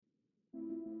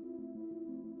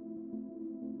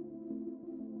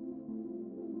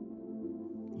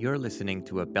You're listening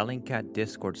to a Bellingcat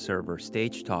Discord server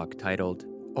stage talk titled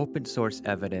Open Source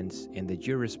Evidence in the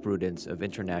Jurisprudence of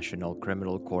International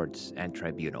Criminal Courts and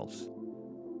Tribunals.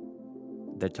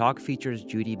 The talk features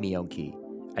Judy Mionki,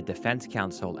 a defense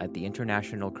counsel at the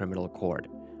International Criminal Court,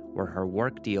 where her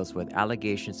work deals with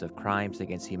allegations of crimes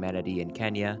against humanity in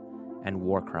Kenya and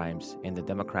war crimes in the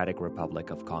Democratic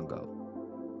Republic of Congo.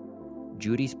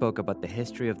 Judy spoke about the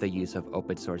history of the use of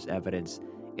open source evidence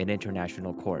in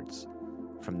international courts,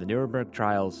 from the Nuremberg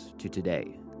trials to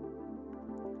today.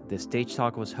 The stage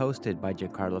talk was hosted by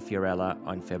Giancarlo Fiorella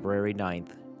on February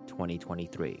 9th,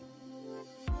 2023.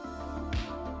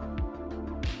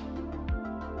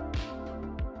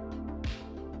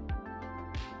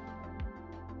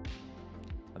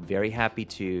 I'm very happy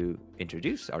to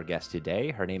introduce our guest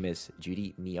today. Her name is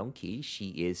Judy Mionki. She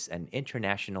is an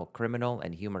international criminal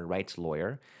and human rights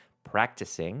lawyer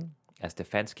practicing as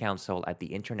defense counsel at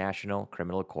the International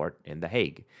Criminal Court in The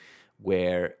Hague,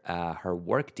 where her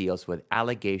work deals with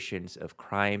allegations of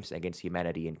crimes against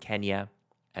humanity in Kenya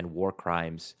and war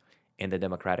crimes in the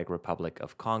Democratic Republic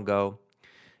of Congo.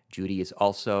 Judy is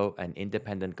also an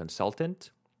independent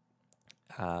consultant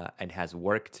and has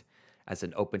worked as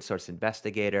an open source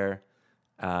investigator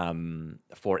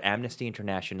for Amnesty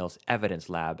International's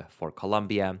Evidence Lab for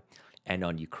Colombia, and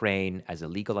on Ukraine as a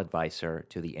legal advisor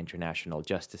to the International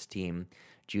Justice Team.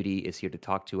 Judy is here to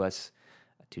talk to us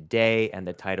today, and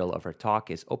the title of her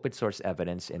talk is Open Source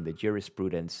Evidence in the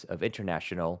Jurisprudence of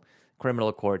International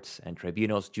Criminal Courts and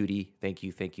Tribunals. Judy, thank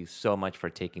you so much for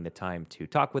taking the time to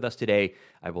talk with us today.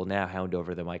 I will now hand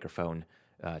over the microphone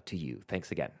to you.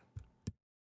 Thanks again.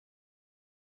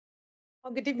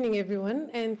 Well, good evening,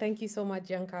 everyone, and thank you so much,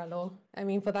 Giancarlo,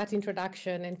 for that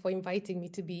introduction and for inviting me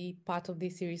to be part of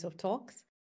this series of talks.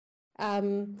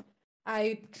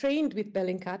 I trained with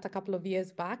Bellingcat a couple of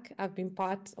years back. I've been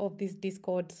part of this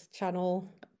Discord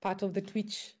channel, part of the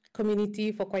Twitch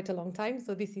community for quite a long time,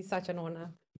 so this is such an honor.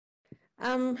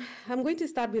 I'm going to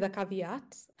start with a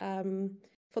caveat.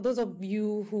 For those of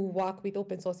you who work with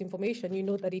open source information, you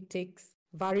know that it takes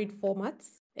varied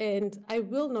formats, and I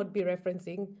will not be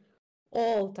referencing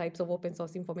all types of open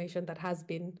source information that has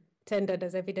been tendered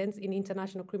as evidence in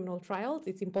international criminal trials.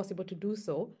 It's impossible to do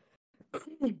so.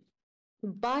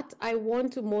 But I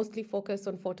want to mostly focus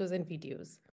on photos and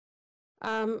videos.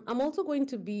 I'm also going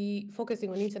to be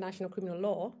focusing on international criminal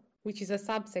law, which is a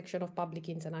subsection of public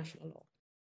international law.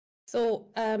 So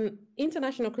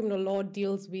international criminal law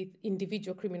deals with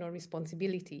individual criminal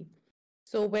responsibility.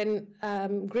 So when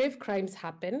grave crimes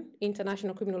happen,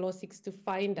 international criminal law seeks to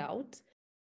find out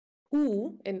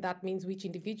who, and that means which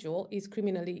individual, is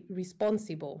criminally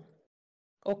responsible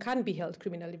or can be held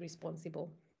criminally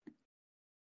responsible.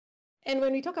 And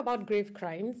when we talk about grave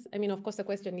crimes, of course, the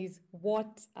question is,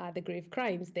 what are the grave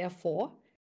crimes? Therefore,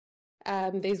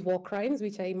 there's war crimes,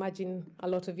 which I imagine a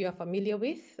lot of you are familiar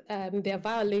with. They are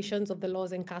violations of the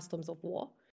laws and customs of war.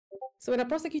 So when a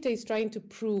prosecutor is trying to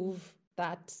prove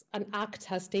that an act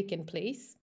has taken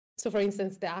place, so for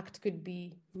instance, the act could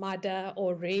be murder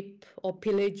or rape or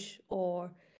pillage or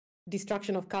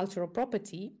destruction of cultural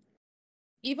property.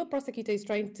 If a prosecutor is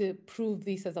trying to prove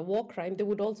this as a war crime, they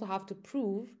would also have to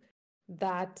prove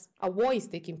that a war is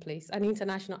taking place, an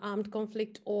international armed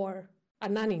conflict or a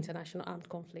non-international armed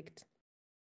conflict.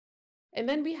 And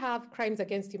then we have crimes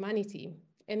against humanity.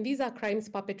 And these are crimes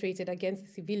perpetrated against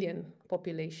the civilian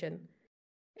population.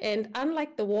 And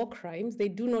unlike the war crimes, they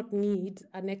do not need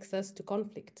a nexus to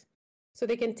conflict. So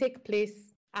they can take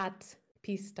place at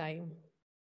peacetime.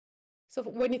 So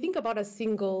when you think about a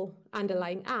single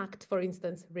underlying act, for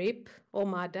instance, rape or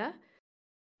murder,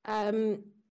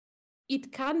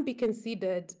 it can be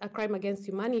considered a crime against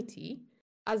humanity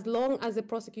as long as the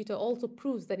prosecutor also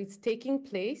proves that it's taking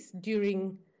place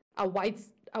during a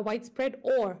widespread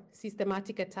or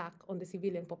systematic attack on the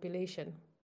civilian population.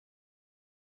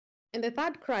 And the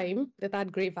third crime, the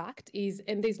third grave act is,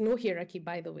 and there's no hierarchy,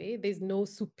 by the way, there's no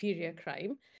superior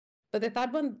crime, but the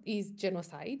third one is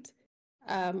genocide,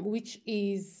 which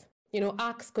is,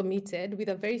 acts committed with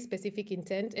a very specific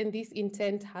intent, and this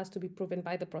intent has to be proven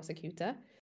by the prosecutor,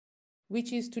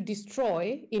 which is to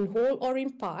destroy in whole or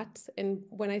in part. And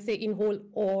when I say in whole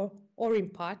or in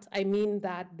part, I mean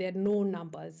that there are no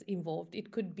numbers involved.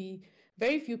 It could be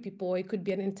very few people, it could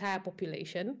be an entire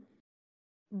population,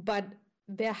 but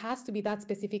there has to be that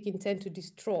specific intent to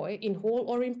destroy in whole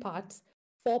or in part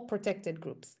 4 protected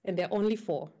groups. And there are only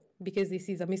 4, because this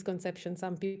is a misconception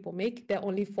some people make. There are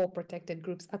only 4 protected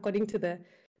groups according to the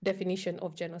definition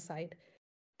of genocide.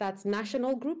 That's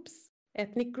national groups,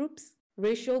 ethnic groups,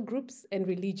 racial groups, and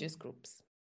religious groups.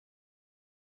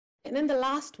 And then the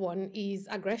last one is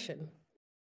aggression.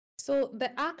 So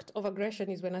the act of aggression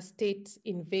is when a state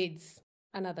invades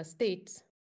another state.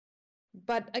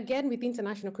 But again, with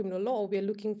international criminal law, we're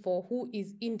looking for who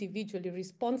is individually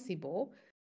responsible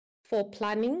for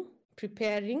planning,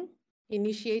 preparing,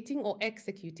 initiating, or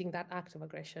executing that act of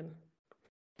aggression.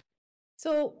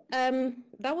 So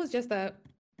that was just a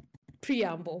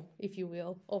preamble, if you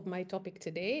will, of my topic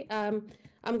today.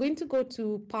 I'm going to go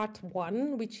to part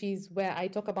one, which is where I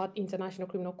talk about international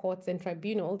criminal courts and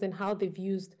tribunals and how they've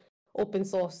used open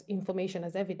source information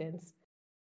as evidence.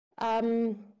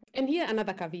 And here,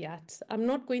 another caveat. I'm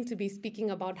not going to be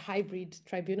speaking about hybrid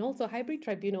tribunals. So hybrid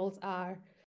tribunals are,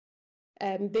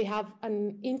 they have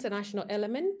an international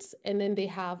element and then they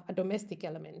have a domestic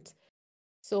element.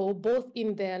 So both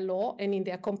in their law and in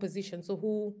their composition, so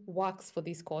who works for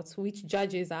these courts, which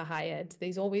judges are hired,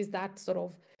 there's always that sort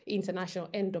of international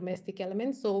and domestic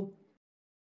element. So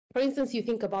for instance, you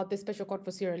think about the Special Court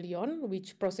for Sierra Leone,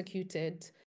 which prosecuted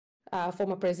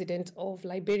former president of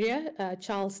Liberia,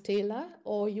 Charles Taylor,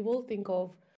 or you will think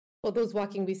of, for those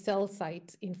working with cell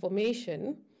site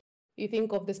information, you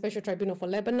think of the Special Tribunal for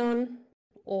Lebanon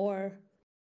or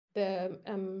the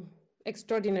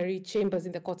extraordinary chambers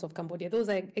in the courts of Cambodia. Those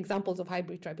are examples of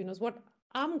hybrid tribunals. What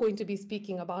I'm going to be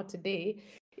speaking about today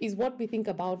is what we think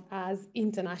about as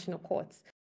international courts.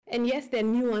 And yes, there are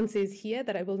nuances here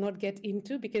that I will not get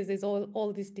into because there's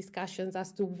all these discussions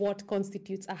as to what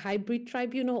constitutes a hybrid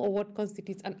tribunal or what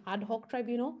constitutes an ad hoc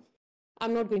tribunal.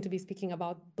 I'm not going to be speaking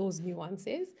about those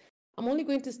nuances. I'm only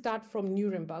going to start from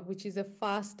Nuremberg, which is the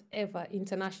first ever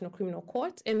international criminal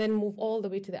court, and then move all the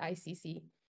way to the ICC,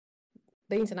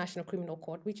 the International Criminal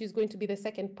Court, which is going to be the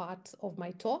second part of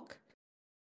my talk.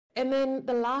 And then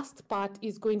the last part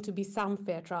is going to be some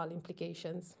fair trial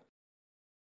implications.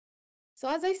 So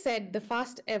as I said, the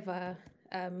first ever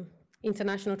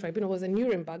international tribunal was a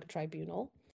Nuremberg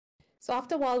tribunal. So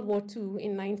after World War II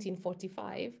in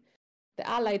 1945, the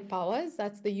Allied powers,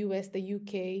 that's the US, the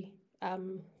UK,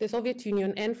 the Soviet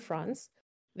Union and France,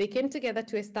 they came together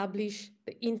to establish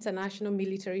the International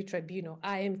Military Tribunal,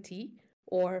 IMT,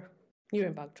 or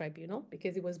Nuremberg Tribunal,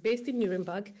 because it was based in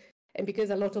Nuremberg and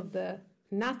because a lot of the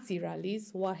Nazi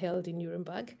rallies were held in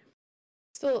Nuremberg.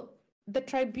 So the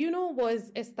tribunal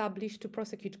was established to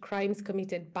prosecute crimes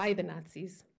committed by the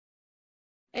Nazis.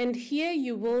 And here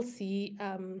you will see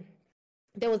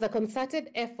there was a concerted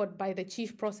effort by the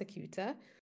chief prosecutor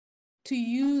to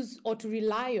use or to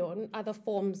rely on other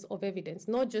forms of evidence,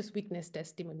 not just witness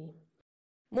testimony.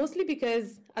 Mostly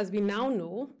because, as we now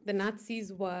know, the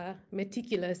Nazis were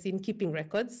meticulous in keeping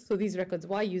records, so these records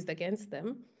were used against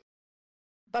them,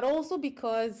 but also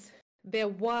because there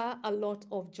were a lot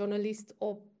of journalists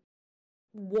or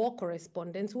war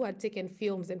correspondents who had taken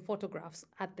films and photographs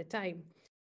at the time.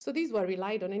 So these were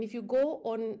relied on. And if you go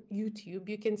on YouTube,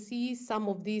 you can see some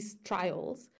of these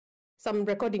trials, some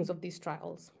recordings of these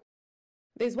trials.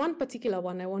 There's one particular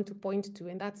one I want to point to,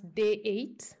 and that's day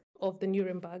 8 of the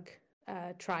Nuremberg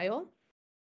trial,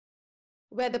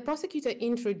 where the prosecutor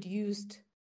introduced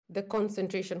the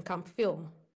concentration camp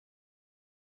film.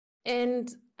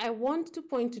 And I want to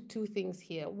point to two things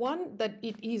here. One, that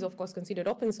it is, of course, considered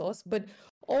open source, but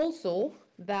also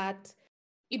that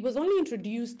it was only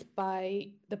introduced by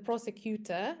the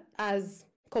prosecutor as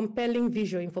compelling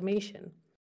visual information.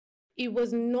 It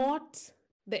was not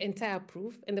the entire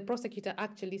proof, and the prosecutor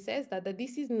actually says that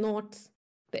this is not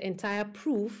the entire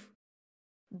proof,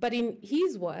 but in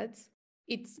his words,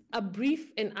 it's a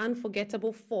brief and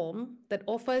unforgettable form that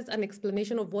offers an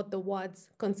explanation of what the words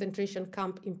concentration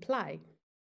camp imply.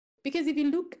 Because if you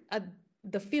look at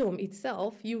the film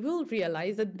itself, you will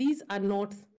realize that these are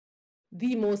not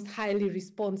the most highly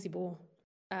responsible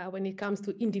when it comes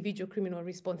to individual criminal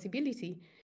responsibility.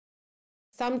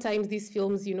 Sometimes these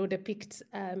films, depict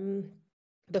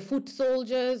the foot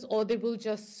soldiers, or they will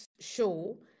just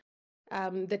show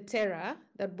the terror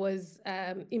that was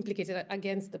implicated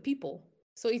against the people.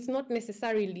 So it's not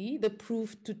necessarily the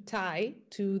proof to tie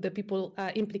to the people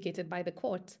implicated by the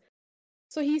court.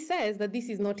 So he says that this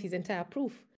is not his entire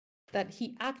proof, that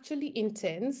he actually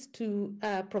intends to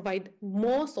provide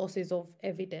more sources of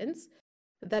evidence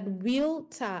that will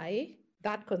tie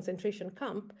that concentration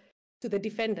camp to the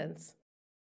defendants.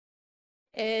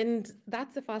 And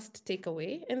that's the first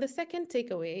takeaway. And the second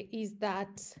takeaway is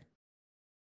that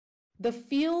the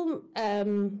film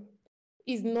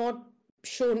is not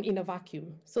shown in a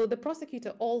vacuum. So the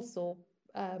prosecutor also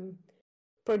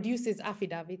produces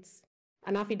affidavits,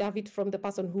 an affidavit from the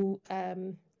person who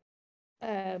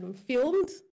filmed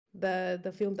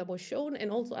the film that was shown, and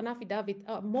also an affidavit,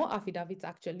 more affidavits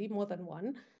actually, more than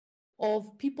one,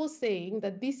 of people saying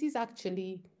that this is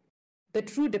actually the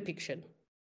true depiction.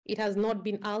 It has not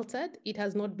been altered, it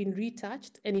has not been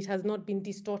retouched, and it has not been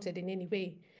distorted in any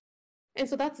way. And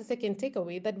so that's the second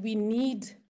takeaway, that we need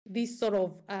this sort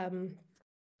of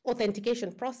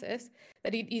authentication process,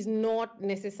 that it is not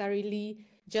necessarily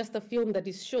just a film that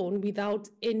is shown without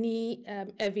any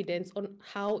evidence on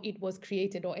how it was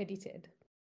created or edited.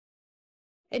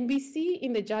 And we see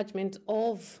in the judgment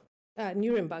of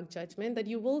Nuremberg judgment that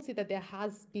you will see that there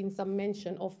has been some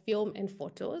mention of film and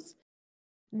photos.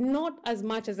 Not as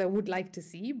much as I would like to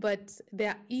see, but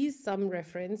there is some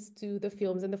reference to the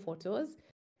films and the photos,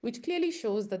 which clearly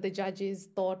shows that the judges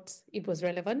thought it was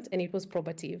relevant and it was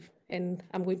probative. And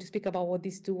I'm going to speak about what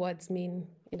these two words mean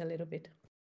in a little bit.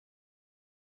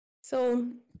 So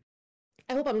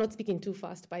I hope I'm not speaking too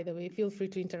fast, by the way. Feel free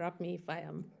to interrupt me if I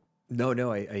am.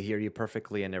 No, I hear you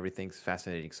perfectly, and everything's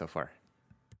fascinating so far.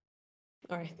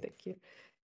 All right, thank you.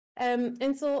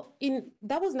 And so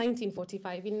that was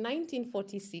 1945. In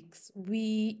 1946,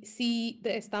 we see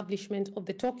the establishment of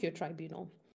the Tokyo Tribunal,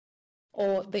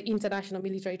 or the International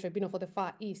Military Tribunal for the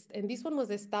Far East. And this one was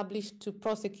established to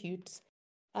prosecute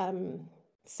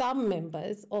some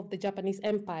members of the Japanese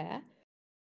Empire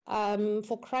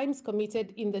for crimes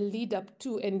committed in the lead up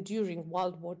to and during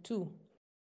World War II.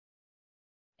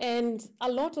 And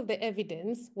a lot of the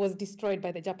evidence was destroyed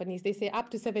by the Japanese. They say up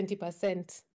to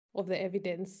 70% of the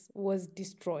evidence was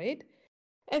destroyed.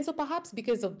 And so perhaps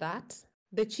because of that,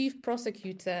 the chief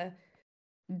prosecutor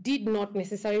did not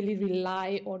necessarily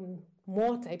rely on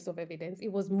more types of evidence.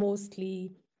 It was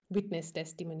mostly witness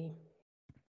testimony.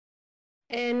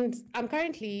 And I'm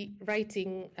currently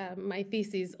writing my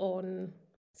thesis on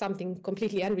something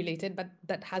completely unrelated, but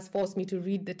that has forced me to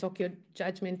read the Tokyo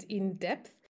judgment in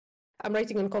depth. I'm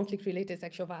writing on conflict-related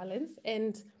sexual violence.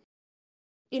 And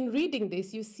in reading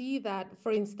this, you see that,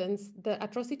 for instance, the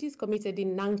atrocities committed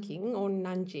in Nanking or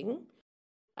Nanjing,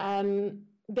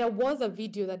 there was a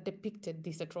video that depicted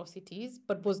these atrocities,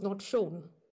 but was not shown.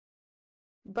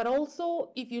 But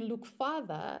also, if you look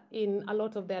further in a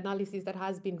lot of the analysis that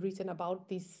has been written about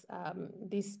these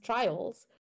trials,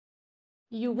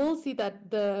 you will see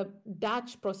that the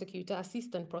Dutch prosecutor,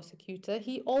 assistant prosecutor,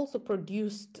 he also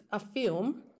produced a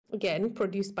film, again,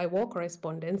 produced by war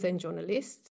correspondents and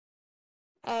journalists,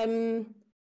 that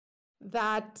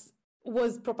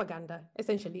was propaganda,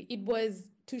 essentially. It was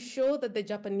to show that the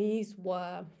Japanese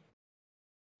were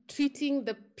treating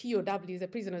the POWs, the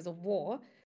prisoners of war,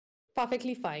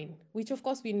 perfectly fine, which of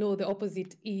course we know the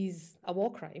opposite is a war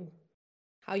crime,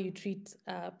 how you treat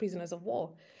prisoners of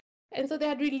war. And so they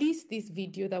had released this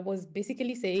video that was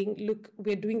basically saying, look,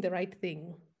 we're doing the right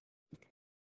thing.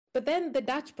 But then the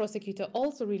Dutch prosecutor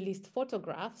also released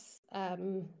photographs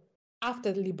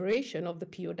after the liberation of the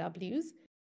POWs,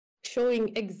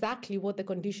 showing exactly what the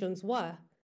conditions were.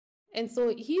 And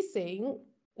so he's saying,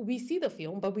 we see the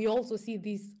film, but we also see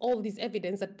all this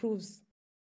evidence that proves,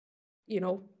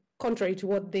 contrary to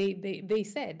what they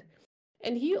said.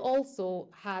 And he also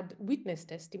had witness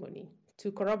testimony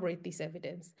to corroborate this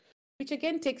evidence, which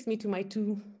again takes me to my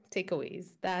two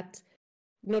takeaways, that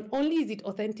not only is it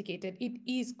authenticated, it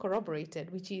is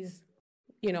corroborated, which is,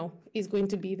 is going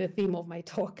to be the theme of my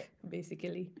talk,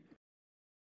 basically.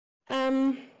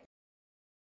 And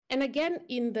again,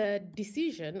 in the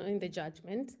decision, in the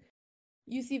judgment,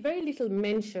 you see very little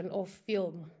mention of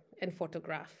film and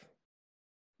photograph.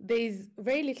 There's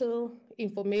very little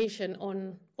information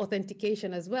on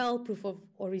authentication as well, proof of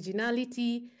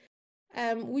originality,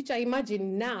 which I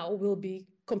imagine now will be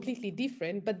completely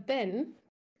different. But then,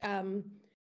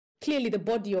 clearly the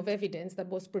body of evidence that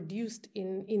was produced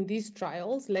in these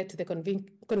trials led to the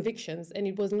convictions, and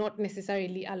it was not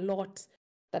necessarily a lot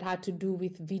that had to do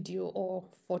with video or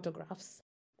photographs.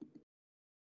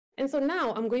 And so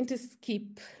now I'm going to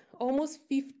skip almost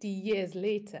 50 years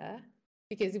later,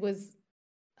 because it was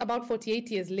about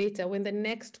 48 years later when the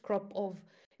next crop of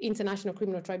international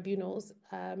criminal tribunals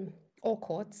or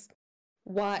courts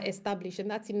were established, and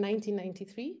that's in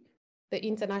 1993, the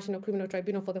International Criminal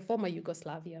Tribunal for the former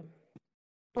Yugoslavia,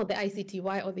 or the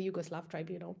ICTY, or the Yugoslav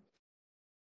Tribunal.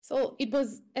 So it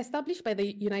was established by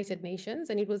the United Nations,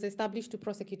 and it was established to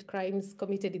prosecute crimes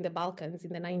committed in the Balkans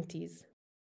in the 90s.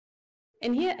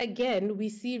 And here again, we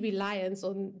see reliance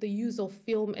on the use of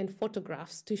film and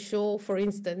photographs to show, for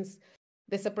instance,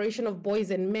 the separation of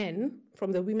boys and men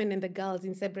from the women and the girls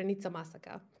in Srebrenica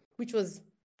massacre, which was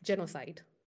genocide.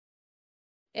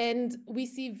 And we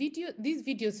see these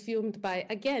videos filmed by,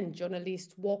 again,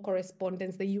 journalists, war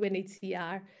correspondents, the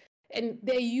UNHCR, and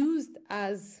they're used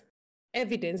as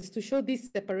evidence to show this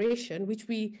separation, which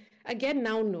we, again,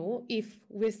 now know if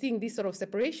we're seeing this sort of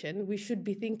separation, we should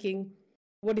be thinking,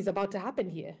 what is about to happen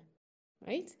here,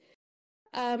 right?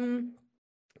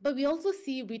 But we also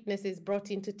see witnesses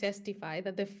brought in to testify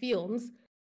that the films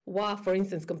were, for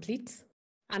instance, complete,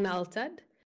 unaltered,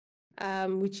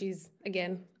 which is,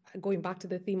 again, going back to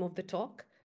the theme of the talk.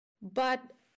 But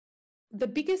the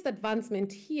biggest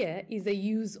advancement here is the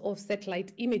use of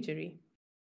satellite imagery,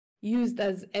 used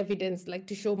as evidence, like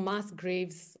to show mass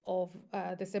graves of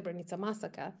the Srebrenica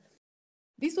massacre.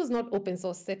 This was not open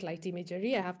source satellite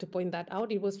imagery, I have to point that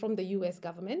out. It was from the US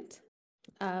government.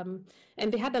 And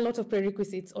they had a lot of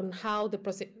prerequisites on how the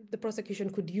prosecution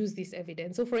could use this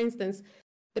evidence. So, for instance,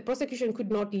 the prosecution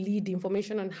could not lead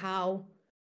information on how,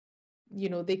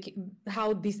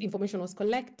 how this information was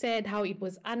collected, how it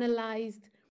was analyzed.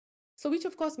 So, which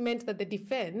of course meant that the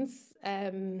defense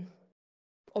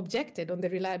objected on the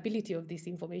reliability of this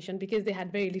information because they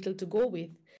had very little to go with.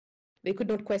 They could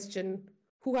not question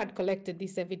who had collected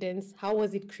this evidence, how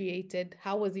was it created,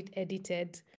 how was it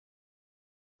edited,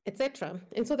 etc.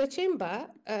 And so the chamber,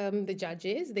 the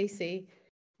judges, they say,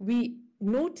 we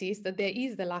notice that there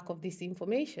is the lack of this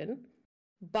information,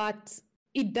 but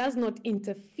it does not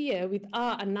interfere with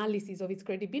our analysis of its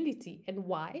credibility. And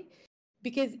why?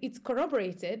 Because it's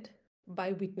corroborated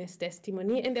by witness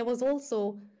testimony. And there was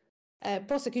also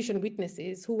prosecution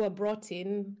witnesses who were brought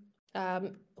in,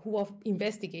 who were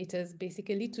investigators,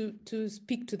 basically, to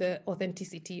speak to the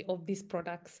authenticity of these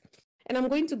products. And I'm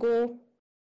going to go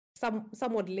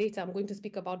somewhat later, I'm going to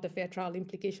speak about the fair trial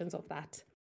implications of that.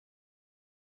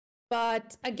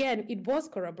 But again, it was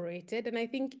corroborated, and I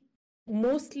think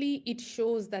mostly it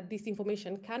shows that this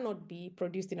information cannot be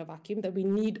produced in a vacuum, that we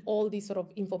need all this sort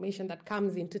of information that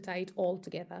comes in to tie it all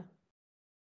together.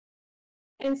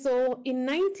 And so in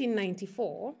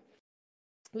 1994,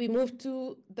 we moved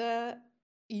to the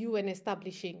UN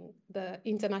establishing the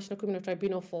International Criminal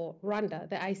Tribunal for Rwanda,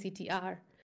 the ICTR,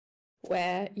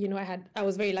 where I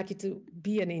was very lucky to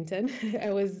be an intern.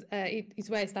 It's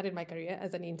where I started my career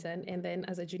as an intern and then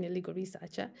as a junior legal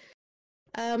researcher.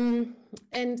 And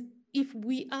if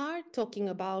we are talking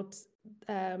about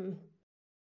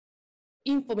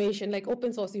information like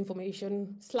open source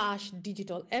information /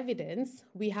 digital evidence,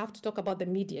 we have to talk about the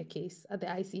media case at the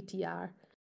ICTR.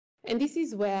 And this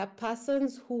is where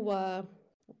persons who were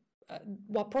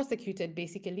prosecuted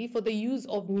basically for the use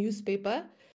of newspaper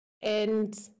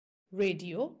and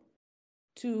radio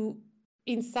to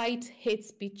incite hate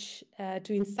speech,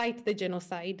 to incite the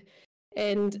genocide.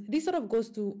 And this sort of goes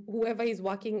to whoever is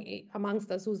working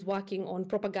amongst us who's working on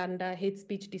propaganda, hate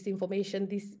speech, disinformation.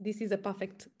 This is a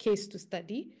perfect case to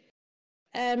study.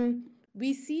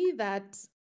 We see that,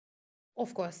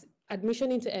 of course,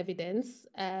 admission into evidence,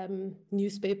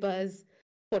 newspapers,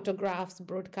 photographs,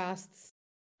 broadcasts,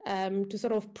 to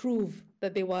sort of prove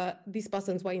that these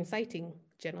persons were inciting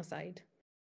genocide.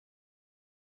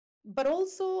 But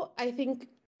also, I think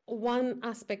one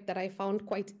aspect that I found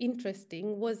quite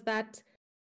interesting was that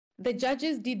the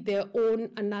judges did their own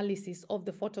analysis of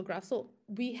the photograph. So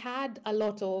we had a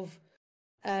lot of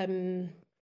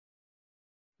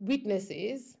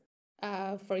witnesses,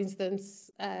 for instance,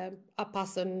 a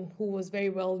person who was very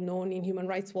well known in Human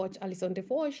Rights Watch, Alison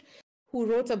Deforge, who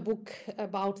wrote a book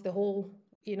about the whole,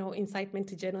 incitement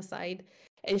to genocide.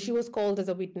 And she was called as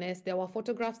a witness. There were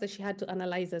photographs that she had to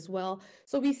analyze as well.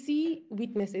 So we see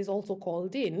witnesses also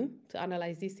called in to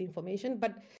analyze this information.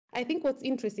 But I think what's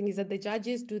interesting is that the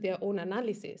judges do their own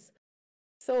analysis.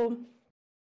 So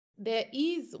there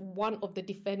is one of the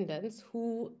defendants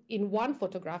who, in one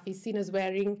photograph, is seen as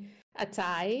wearing a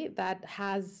tie that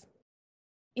has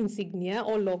insignia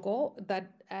or logo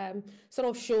that sort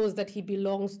of shows that he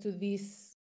belongs to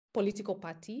this political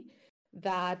party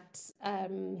that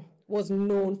was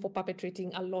known for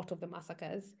perpetrating a lot of the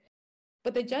massacres.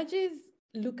 But the judges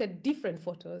look at different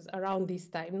photos around this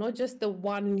time, not just the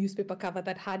one newspaper cover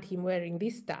that had him wearing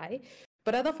this tie,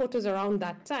 but other photos around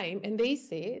that time. And they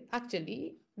say,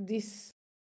 actually, this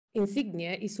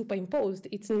insignia is superimposed.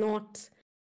 It's not,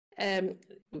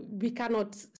 we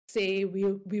cannot say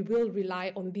we will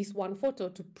rely on this one photo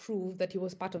to prove that he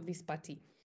was part of this party.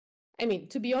 I mean,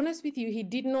 to be honest with you, he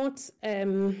did not...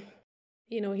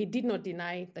 he did not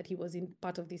deny that he was in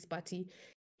part of this party.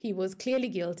 He was clearly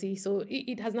guilty. So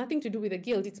it has nothing to do with the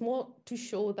guilt. It's more to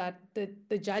show that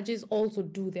the judges also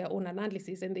do their own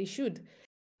analysis, and they should.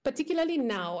 Particularly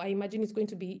now, I imagine it's going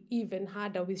to be even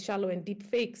harder with shallow and deep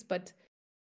fakes, but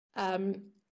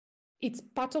it's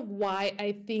part of why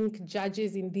I think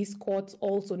judges in these courts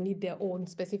also need their own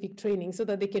specific training so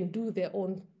that they can do their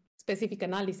own specific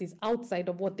analysis outside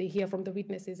of what they hear from the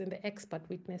witnesses and the expert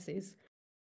witnesses.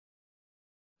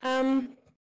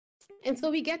 And so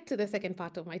we get to the second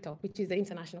part of my talk, which is the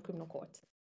International Criminal Court.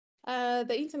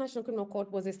 The International Criminal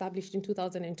Court was established in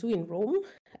 2002 in Rome.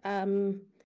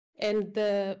 And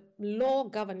the law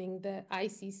governing the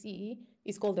ICC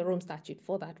is called the Rome Statute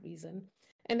for that reason.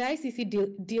 And the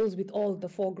ICC deals with all the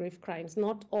four grave crimes.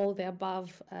 Not all the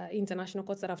above international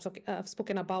courts that I've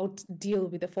spoken about deal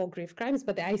with the four grave crimes,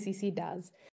 but the ICC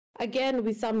does. Again,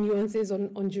 with some nuances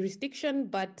on jurisdiction,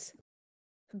 but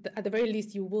at the very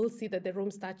least, you will see that the Rome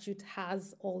Statute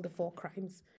has all the four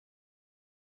crimes.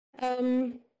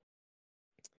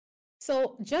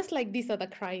 So just like these other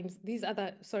crimes, these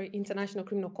other, international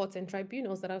criminal courts and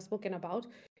tribunals that I've spoken about,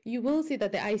 you will see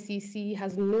that the ICC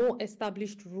has no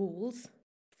established rules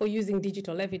for using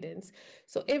digital evidence.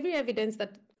 So every evidence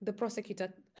that the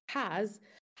prosecutor has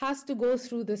to go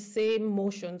through the same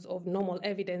motions of normal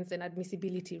evidence and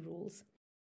admissibility rules.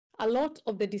 A lot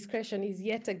of the discretion is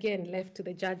yet again left to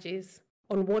the judges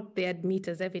on what they admit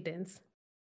as evidence.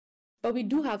 But we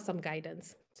do have some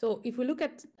guidance. So if we look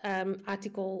at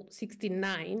Article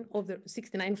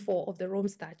 69.4 of the Rome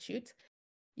Statute,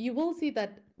 you will see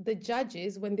that the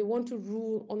judges, when they want to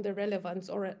rule on the relevance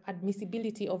or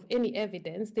admissibility of any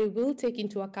evidence, they will take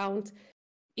into account,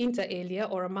 inter alia,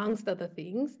 or amongst other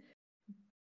things,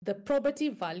 the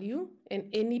probative value and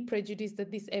any prejudice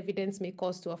that this evidence may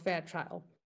cause to a fair trial.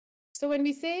 So when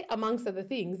we say amongst other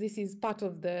things, this is part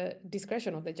of the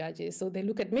discretion of the judges. So they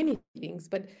look at many things,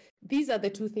 but these are the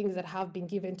two things that have been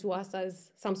given to us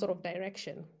as some sort of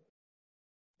direction.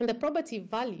 And the probative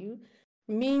value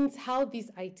means how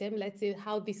this item, let's say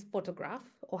how this photograph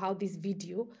or how this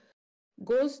video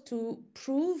goes to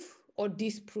prove or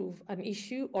disprove an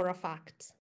issue or a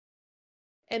fact.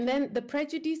 And then the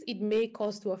prejudice it may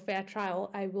cause to a fair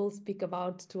trial, I will speak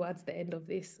about towards the end of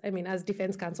this. I mean, as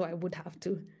defense counsel, I would have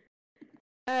to.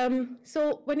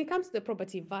 So when it comes to the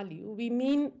probative value, we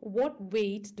mean what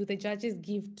weight do the judges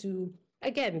give to,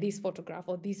 again, this photograph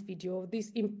or this video,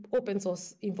 this open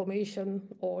source information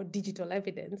or digital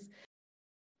evidence.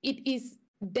 It is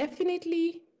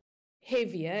definitely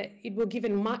heavier. It will be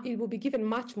given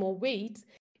much more weight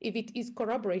if it is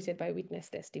corroborated by witness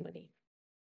testimony,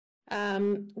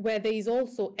 where there is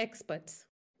also expert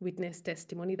witness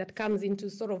testimony that comes in to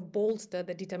sort of bolster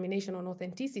the determination on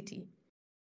authenticity.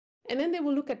 And then they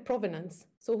will look at provenance.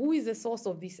 So who is the source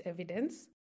of this evidence?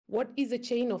 What is a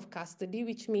chain of custody,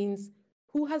 which means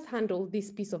who has handled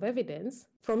this piece of evidence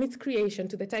from its creation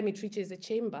to the time it reaches the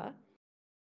chamber?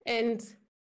 And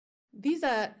these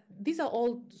are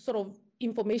all sort of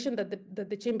information that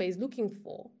the chamber is looking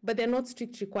for, but they're not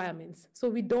strict requirements. So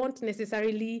we don't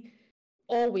necessarily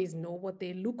always know what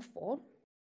they look for.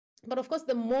 But of course,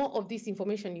 the more of this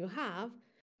information you have,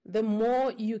 the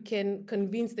more you can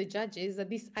convince the judges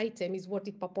that this item is what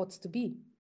it purports to be.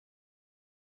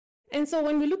 And so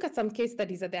when we look at some case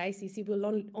studies at the ICC, we'll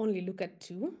only look at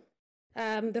two.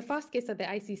 The first case at the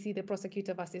ICC, the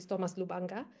prosecutor versus Thomas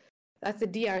Lubanga, that's a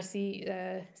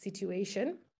DRC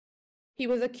situation. He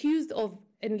was accused of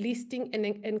enlisting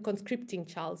and conscripting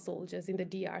child soldiers in the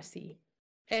DRC.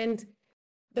 And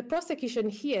the prosecution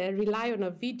here rely on a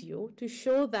video to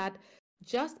show that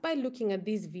just by looking at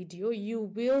this video,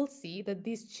 you will see that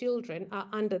these children are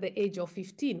under the age of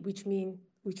 15,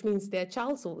 which means they're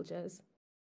child soldiers.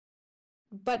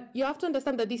 But you have to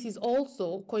understand that this is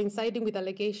also coinciding with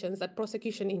allegations that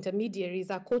prosecution intermediaries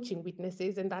are coaching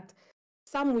witnesses and that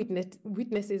some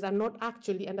witnesses are not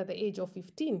actually under the age of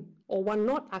 15 or were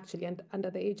not actually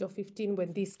under the age of 15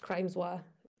 when these crimes were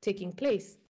taking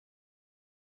place.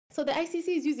 So the ICC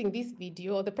is using this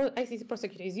video, or the ICC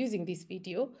prosecutor is using this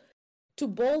video to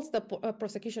bolster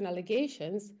prosecution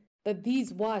allegations that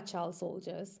these were child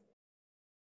soldiers.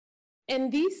 And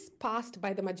this passed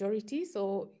by the majority,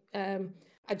 so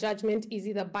a judgment is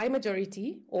either by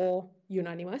majority or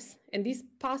unanimous, and this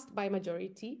passed by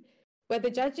majority, where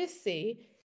the judges say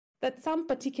that some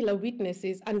particular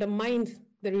witnesses undermined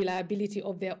the reliability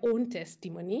of their own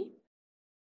testimony,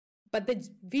 but the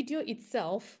video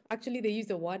itself, actually they use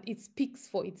the word, it speaks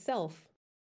for itself,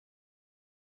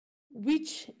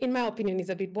 which in my opinion is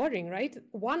a bit boring, right?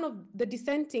 One of the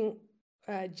dissenting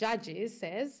judges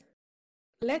says,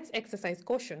 let's exercise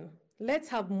caution. Let's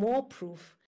have more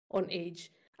proof on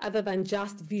age other than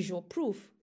just visual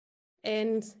proof.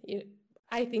 And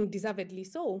I think deservedly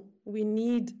so. We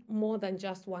need more than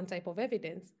just one type of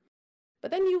evidence.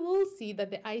 But then you will see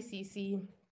that the ICC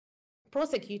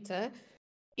prosecutor,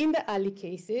 in the early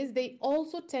cases, they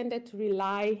also tended to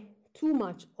rely too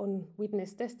much on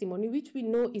witness testimony, which we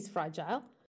know is fragile,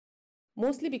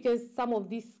 mostly because some of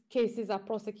these cases are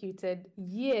prosecuted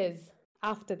years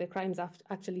after the crimes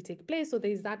actually take place. So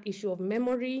there's that issue of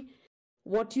memory,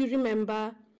 what you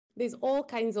remember. There's all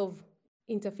kinds of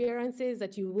interferences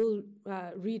that you will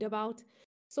read about.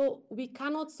 So we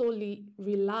cannot solely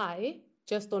rely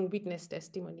just on witness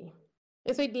testimony.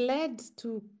 And so it led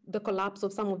to the collapse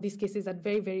of some of these cases at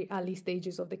very, very early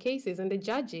stages of the cases. And the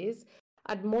judges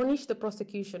admonished the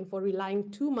prosecution for relying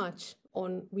too much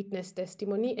on witness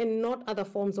testimony and not other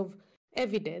forms of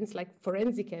evidence, like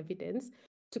forensic evidence,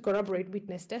 to corroborate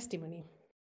witness testimony.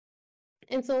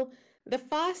 And so the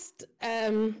first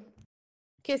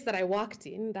case that I worked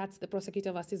in, that's the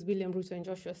prosecutor versus William Ruto and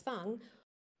Joshua Sang,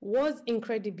 was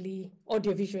incredibly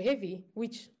audiovisual heavy,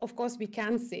 which of course we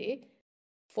can say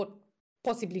for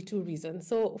possibly two reasons.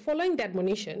 So following the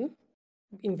admonition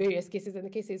in various cases, and the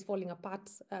case is falling apart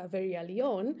very early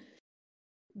on,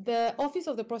 the Office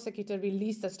of the Prosecutor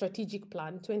released a strategic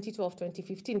plan,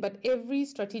 2012-2015, but every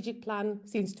strategic plan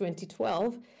since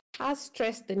 2012 has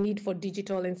stressed the need for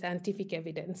digital and scientific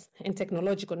evidence and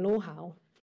technological know-how.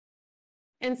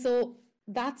 And so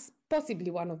that's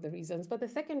possibly one of the reasons. But the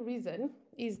second reason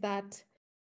is that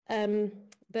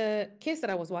the case that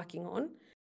I was working on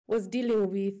was dealing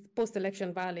with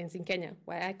post-election violence in Kenya,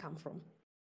 where I come from.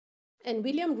 And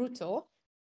William Ruto,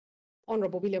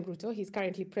 Honorable William Ruto, he's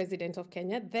currently president of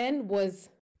Kenya, then was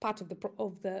part of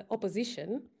the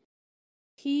opposition.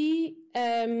 He,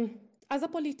 as a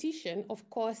politician, of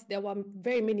course, there were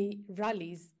very many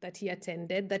rallies that he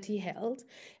attended, that he held,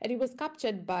 and he was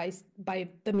captured by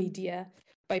the media,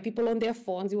 by people on their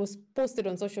phones. It was posted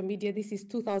on social media. This is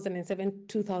 2007,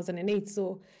 2008,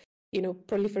 so,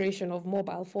 proliferation of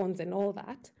mobile phones and all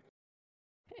that.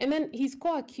 And then his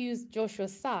co-accused, Joshua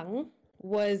Sang,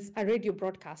 was a radio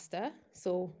broadcaster.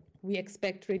 So we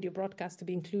expect radio broadcast to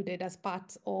be included as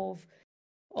part of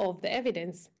the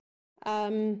evidence.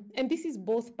 And this is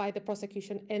both by the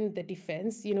prosecution and the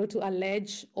defense, to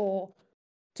allege or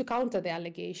to counter the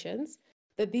allegations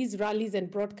that these rallies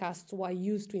and broadcasts were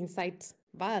used to incite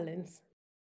violence.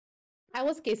 I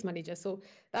was case manager, so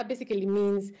that basically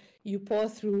means you pour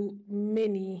through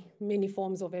many, many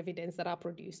forms of evidence that are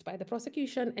produced by the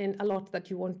prosecution and a lot that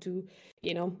you want to,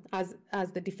 as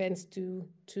the defense to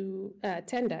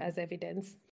tender as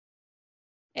evidence.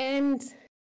 And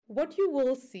what you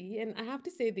will see, and I have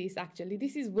to say this actually,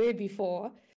 this is way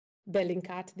before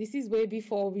Bellingcat. This is way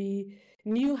before we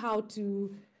knew how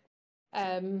to,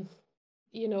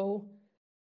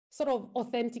 sort of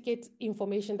authenticate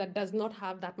information that does not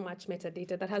have that much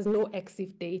metadata, that has no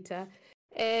EXIF data.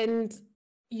 And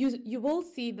you will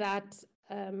see that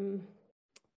in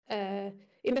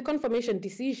the confirmation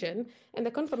decision, and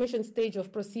the confirmation stage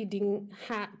of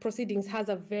proceedings has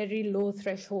a very low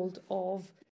threshold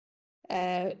of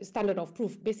standard of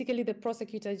proof. Basically, the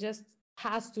prosecutor just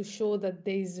has to show that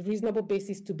there is reasonable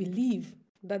basis to believe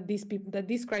that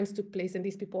these crimes took place and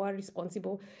these people are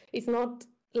responsible. It's not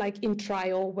like in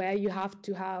trial where you have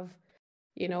to have,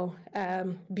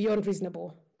 beyond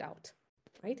reasonable doubt,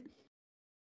 right?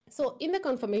 So in the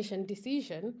confirmation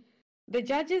decision, the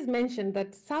judges mentioned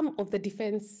that some of the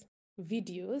defense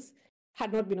videos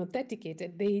had not been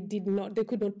authenticated. They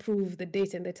could not prove the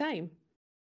date and the time.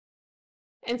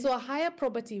 And so a higher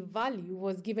probative value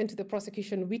was given to the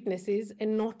prosecution witnesses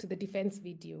and not to the defense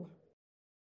video.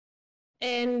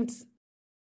 And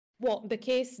well, the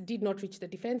case did not reach the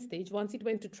defense stage. Once it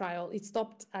went to trial, it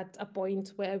stopped at a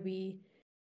point where we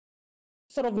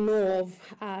sort of know of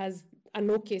as a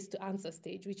no case to answer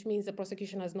stage, which means the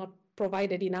prosecution has not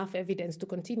provided enough evidence to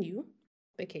continue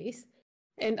the case.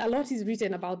 And a lot is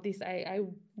written about this. I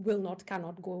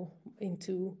cannot go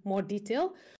into more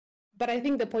detail, but I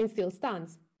think the point still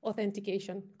stands: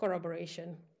 authentication,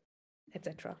 corroboration,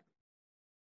 etc.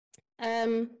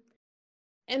 And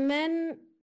then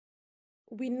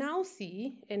we now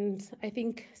see, and I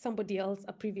think somebody else,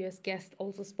 a previous guest,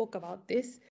 also spoke about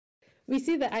this, we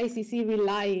see the ICC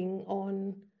relying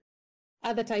on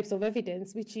other types of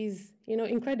evidence, which is,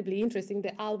 incredibly interesting.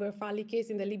 The Albert Farley case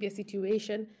in the Libya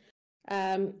situation,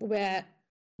 where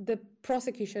the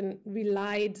prosecution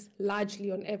relied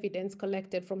largely on evidence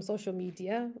collected from social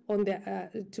media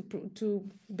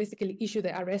to basically issue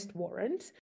the arrest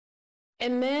warrant.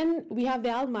 And then we have the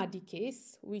Al-Mahdi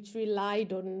case, which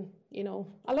relied on,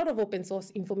 a lot of open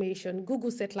source information, Google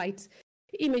satellite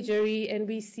imagery, and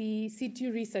we see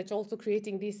C2 Research also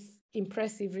creating this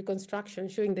impressive reconstruction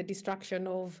showing the destruction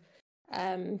of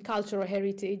cultural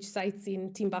heritage sites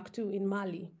in Timbuktu in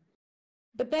Mali.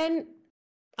 But then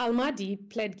Al-Mahdi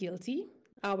pled guilty,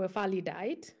 our Fali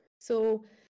died. So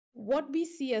what we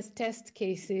see as test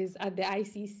cases at the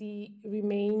ICC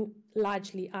remain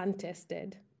largely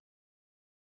untested.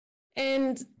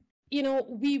 And,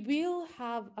 we will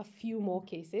have a few more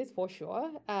cases for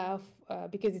sure,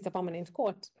 because it's a permanent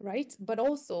court, right? But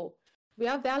also, we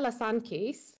have the Al-Hassan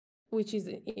case, which is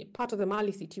part of the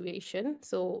Mali situation.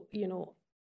 So,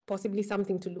 possibly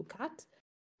something to look at.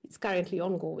 It's currently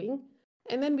ongoing.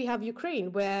 And then we have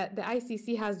Ukraine, where the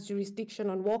ICC has jurisdiction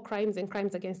on war crimes and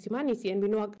crimes against humanity, and we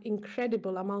know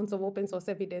incredible amounts of open source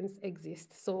evidence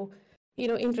exist. So,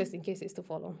 interesting cases to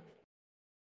follow.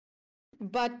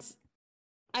 But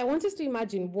I want us to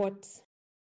imagine what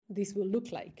this will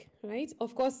look like, right?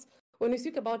 Of course, when we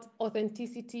speak about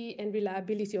authenticity and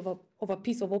reliability of a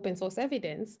piece of open source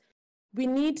evidence, we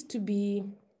need to be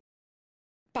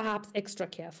perhaps extra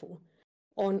careful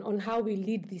on how we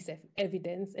lead this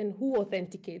evidence and who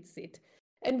authenticates it.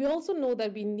 And we also know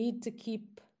that we need to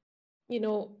keep,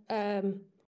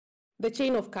 the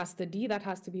chain of custody. That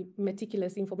has to be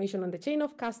meticulous information on the chain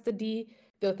of custody,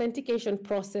 the authentication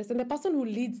process, and the person who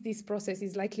leads this process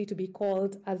is likely to be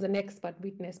called as an expert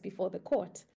witness before the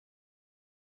court.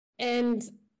 And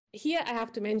here I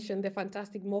have to mention the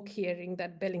fantastic mock hearing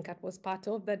that Bellingcat was part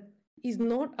of that is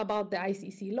not about the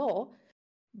ICC law,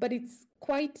 but it's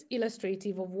quite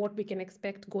illustrative of what we can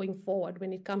expect going forward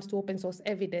when it comes to open source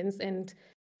evidence and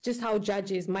just how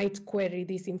judges might query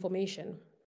this information.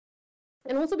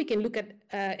 And also we can look at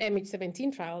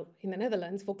MH17 trial in the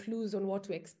Netherlands for clues on what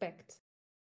to expect.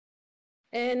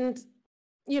 And,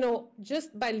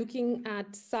 just by looking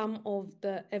at some of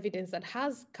the evidence that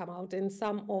has come out and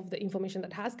some of the information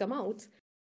that has come out,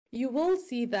 you will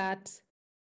see that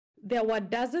there were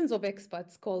dozens of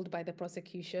experts called by the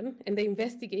prosecution, and the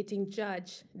investigating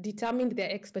judge determined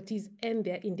their expertise and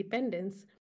their independence.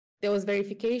 There was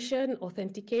verification,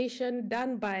 authentication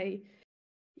done by,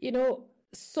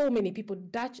 so many people,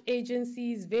 Dutch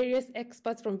agencies, various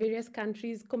experts from various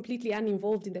countries, completely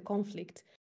uninvolved in the conflict.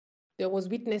 There was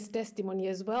witness testimony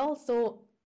as well. So,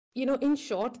 in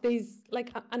short, there's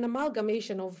like an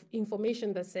amalgamation of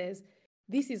information that says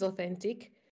this is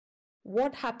authentic.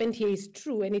 What happened here is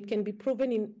true, and it can be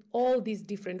proven in all these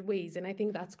different ways. And I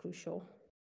think that's crucial.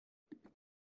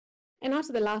 And now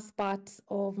to the last part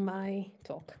of my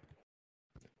talk,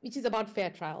 which is about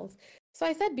fair trials. So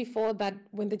I said before that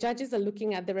when the judges are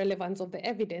looking at the relevance of the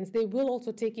evidence, they will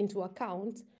also take into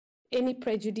account any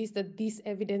prejudice that this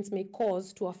evidence may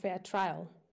cause to a fair trial.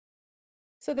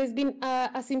 So there's been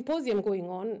a symposium going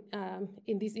on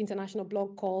in this international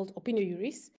blog called Opinio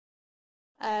Juris,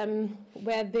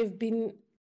 where they've been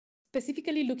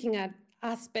specifically looking at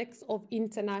aspects of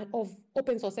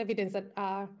open source evidence that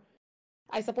are,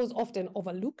 I suppose, often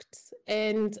overlooked.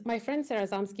 And my friend Sarah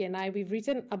Zamsky and I, we've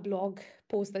written a blog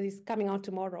post that is coming out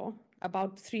tomorrow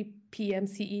about 3 p.m.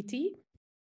 CET,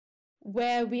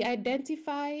 where we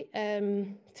identify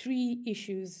 3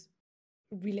 issues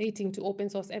relating to open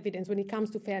source evidence when it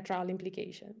comes to fair trial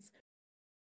implications.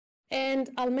 And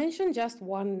I'll mention just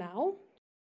one now.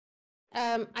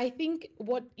 I think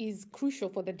what is crucial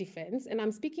for the defense, and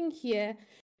I'm speaking here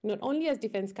not only as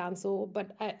defense counsel,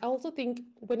 but I also think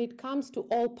when it comes to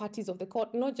all parties of the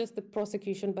court, not just the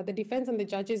prosecution, but the defense and the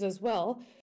judges as well,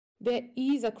 there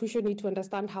is a crucial need to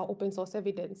understand how open source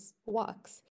evidence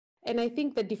works. And I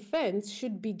think the defense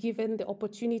should be given the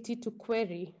opportunity to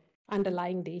query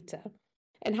underlying data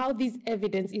and how this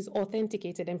evidence is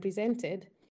authenticated and presented.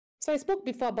 So I spoke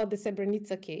before about the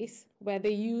Srebrenica case, where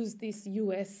they used this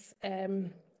US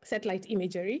satellite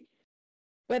imagery,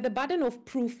 where the burden of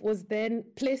proof was then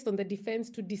placed on the defense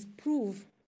to disprove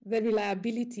the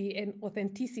reliability and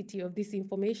authenticity of this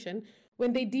information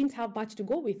when they didn't have much to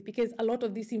go with, because a lot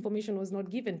of this information was not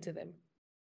given to them.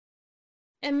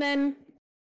 And then,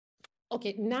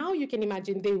 okay, now you can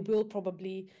imagine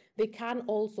they can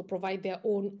also provide their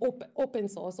own open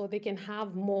source, or they can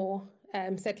have more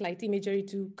satellite imagery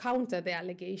to counter the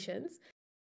allegations.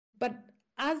 But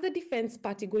as the defense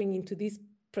party going into these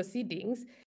proceedings,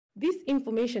 this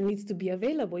information needs to be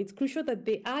available. It's crucial that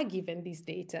they are given this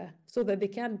data so that they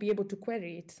can be able to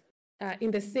query it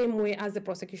in the same way as the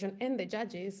prosecution and the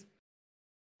judges.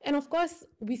 And of course,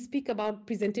 we speak about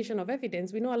presentation of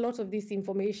evidence. We know a lot of this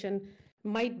information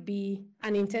might be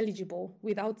unintelligible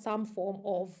without some form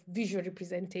of visual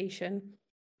representation.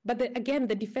 But again,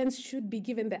 the defense should be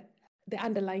given the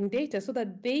underlying data so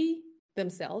that they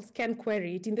themselves can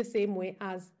query it in the same way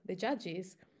as the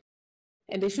judges.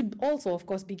 And they should also, of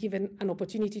course, be given an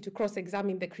opportunity to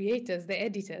cross-examine the creators, the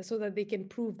editors, so that they can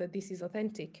prove that this is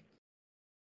authentic.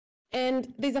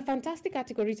 And there's a fantastic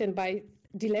article written by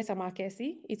Diletta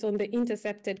Marchesi. It's on the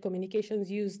intercepted communications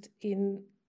used in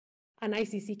an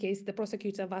ICC case, the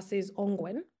prosecutor versus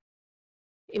Ongwen,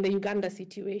 in the Uganda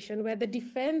situation, where the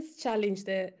defense challenged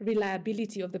the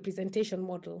reliability of the presentation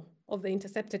model of the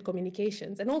intercepted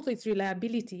communications and also its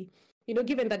reliability,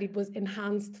 given that it was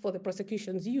enhanced for the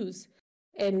prosecution's use.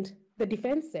 And the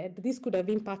defense said this could have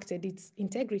impacted its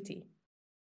integrity.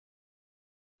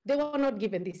 they were not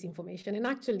given this information. And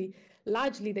actually,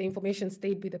 largely the information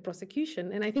stayed with the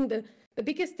prosecution. And I think the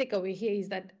biggest takeaway here is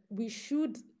that we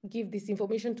should give this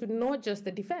information to not just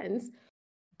the defense,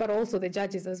 but also the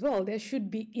judges as well. There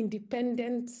should be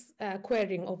independent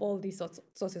querying of all these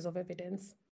sources of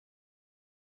evidence.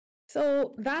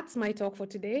 So that's my talk for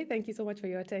today. Thank you so much for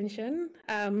your attention.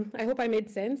 I hope I made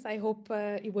sense. I hope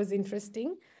it was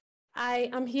interesting. I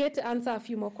am here to answer a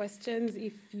few more questions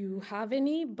if you have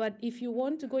any, but if you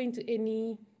want to go into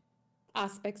any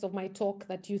aspects of my talk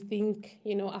that you think,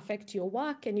 affect your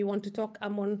work and you want to talk,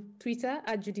 I'm on Twitter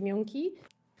at Judy Mionki,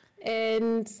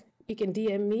 and you can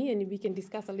DM me and we can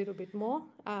discuss a little bit more.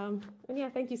 And yeah,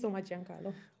 thank you so much,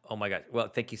 Giancarlo. Oh my God. Well,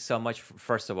 thank you so much.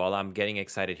 First of all, I'm getting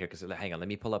excited here because hang on, let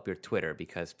me pull up your Twitter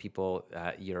because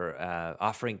you're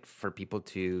offering for people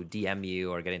to DM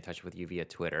you or get in touch with you via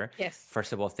Twitter. Yes.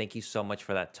 First of all, thank you so much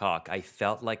for that talk. I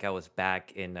felt like I was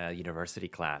back in a university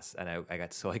class and I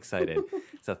got so excited.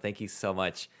 So thank you so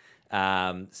much.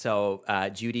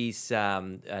 Judy's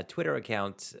Twitter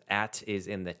account is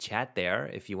in the chat there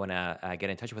if you want to get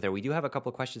in touch with her. We do have a couple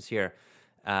of questions here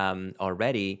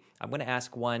already. I'm going to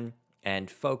ask one.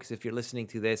 And folks, if you're listening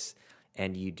to this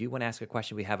and you do want to ask a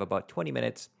question, we have about 20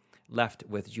 minutes left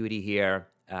with Judy here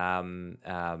where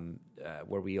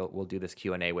we'll do this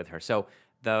Q&A with her. So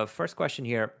the first question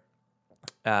here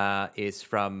is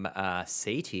from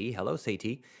Sati. Hello,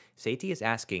 Sati. Sati is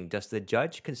asking, does the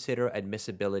judge consider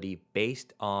admissibility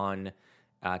based on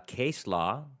case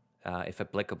law, if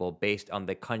applicable, based on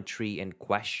the country in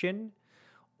question,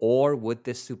 or would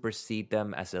this supersede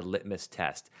them as a litmus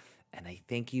test? And I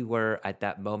think you were at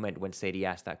that moment when Sadie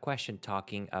asked that question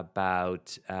talking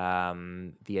about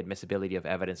the admissibility of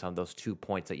evidence on those 2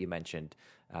 points that you mentioned.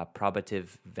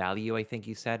 Probative value, I think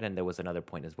you said, and there was another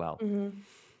point as well. Mm-hmm.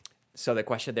 So the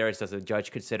question there is, does the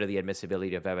judge consider the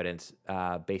admissibility of evidence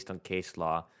based on case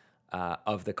law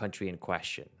of the country in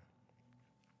question?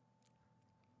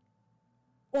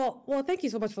 Well, thank you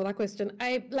so much for that question.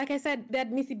 Like I said, the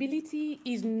admissibility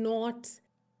is not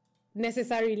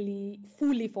necessarily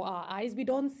fully for our eyes. We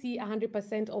don't see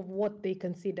 100% of what they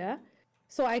consider.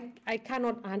 So I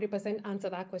cannot 100% answer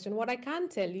that question. What I can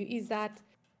tell you is that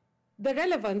the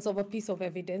relevance of a piece of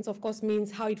evidence, of course,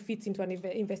 means how it fits into an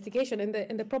investigation, and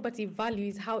the probative value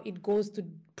is how it goes to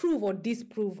prove or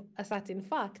disprove a certain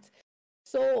fact.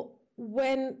 So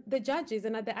when the judges,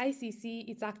 and at the ICC,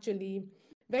 it's actually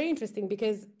very interesting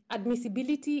because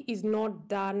admissibility is not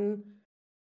done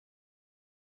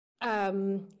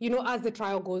as the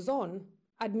trial goes on.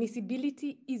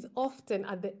 Admissibility is often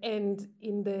at the end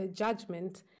in the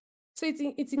judgment. So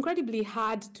it's incredibly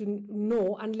hard to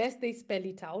know, unless they spell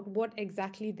it out, what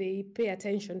exactly they pay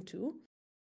attention to.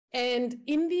 And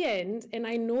in the end, and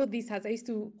I know this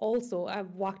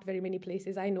I've worked very many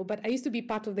places, I know, but I used to be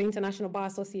part of the International Bar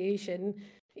Association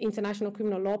International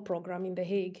Criminal Law Program in The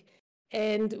Hague.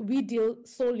 And we deal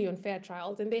solely on fair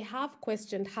trials. And they have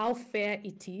questioned how fair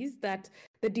it is that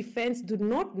the defense do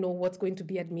not know what's going to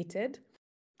be admitted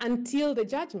until the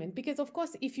judgment. Because, of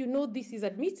course, if you know this is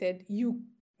admitted, you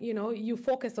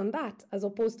focus on that as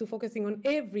opposed to focusing on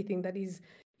everything that is,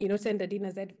 tendered in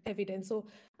as evidence. So,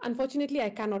 unfortunately, I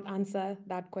cannot answer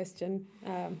that question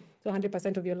to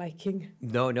 100% of your liking.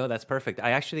 No, that's perfect.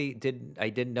 I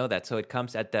didn't know that. So it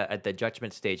comes at the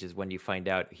judgment stages when you find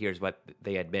out here's what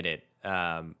they admitted.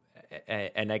 And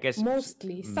I guess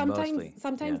mostly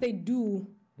sometimes they do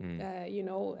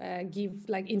give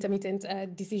like intermittent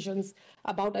decisions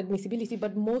about admissibility,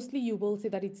 but mostly you will see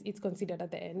that it's considered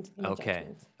at the end in the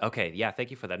judgment. Okay, yeah,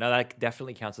 thank you for that. No, that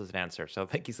definitely counts as an answer, so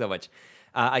thank you so much.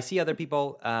 I see other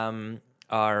people so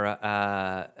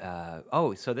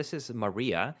this is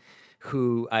Maria,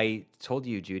 who I told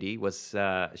you, Judy, was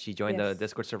she joined the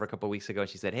Discord server a couple of weeks ago.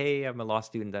 She said, hey, I'm a law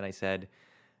student, and I said,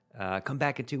 come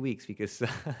back in 2 weeks because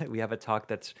we have a talk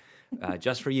that's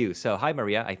just for you. So hi,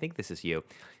 Maria. I think this is you.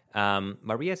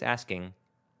 Maria's asking,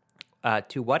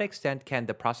 to what extent can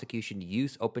the prosecution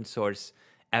use open source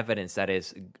evidence that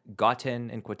is gotten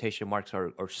in quotation marks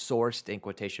or sourced in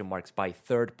quotation marks by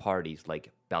third parties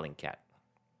like Bellingcat?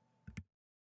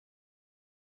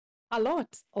 A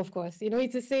lot, of course.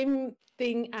 It's the same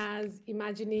thing as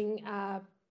imagining a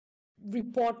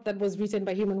report that was written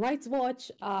by Human Rights Watch,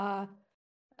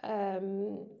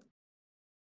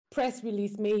 press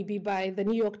release maybe by the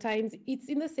New York Times. It's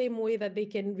in the same way that they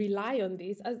can rely on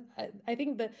this. I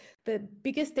think the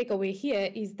biggest takeaway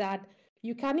here is that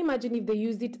you can imagine if they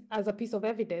used it as a piece of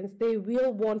evidence, they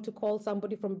will want to call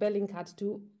somebody from Bellingcat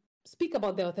to speak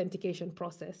about the authentication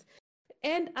process.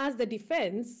 And as the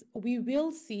defense, we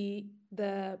will see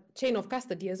the chain of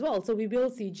custody as well. So we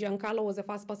will see Giancarlo was the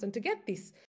first person to get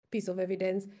this piece of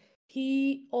evidence.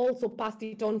 he also passed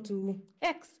it on to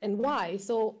X and Y.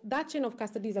 So that chain of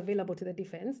custody is available to the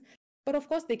defense. But of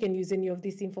course, they can use any of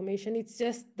this information. It's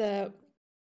just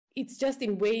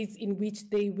in ways in which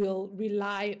they will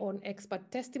rely on expert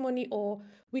testimony or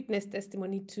witness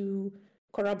testimony to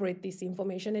corroborate this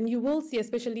information. And you will see,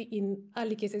 especially in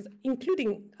early cases,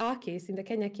 including our case, in the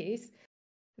Kenya case,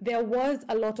 there was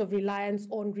a lot of reliance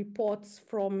on reports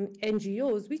from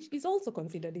NGOs, which is also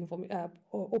considered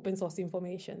open source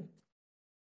information.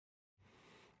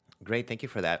 Great, thank you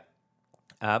for that.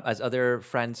 As other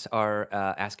friends are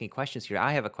asking questions here,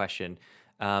 I have a question.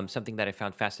 Something that I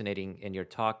found fascinating in your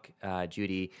talk,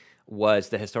 Judy, was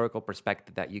the historical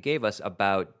perspective that you gave us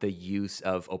about the use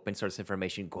of open source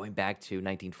information going back to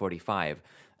 1945.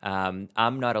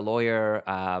 I'm not a lawyer.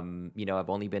 I've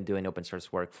only been doing open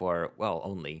source work for,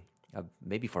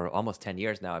 maybe for almost 10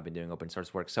 years now I've been doing open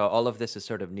source work. So all of this is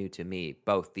sort of new to me,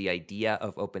 both the idea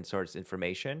of open source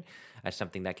information as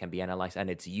something that can be analyzed and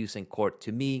its use in court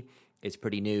to me is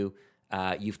pretty new.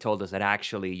 You've told us that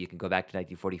actually you can go back to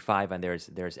 1945 and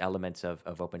there's elements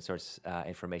of open source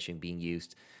information being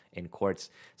used in courts.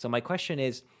 So my question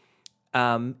is,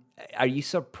 are you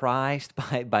surprised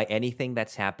by anything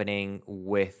that's happening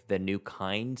with the new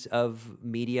kinds of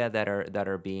media that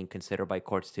are being considered by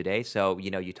courts today? So,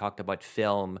 you talked about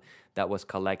film that was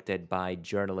collected by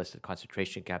journalists at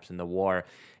concentration camps in the war.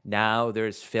 Now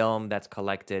there's film that's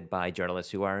collected by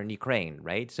journalists who are in Ukraine,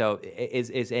 right? So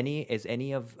is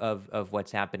any of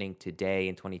what's happening today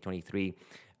in 2023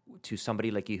 to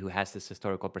somebody like you who has this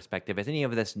historical perspective, is any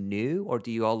of this new, or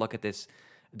do you look at this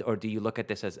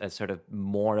as sort of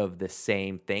more of the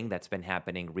same thing that's been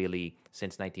happening really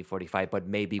since 1945, but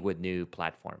maybe with new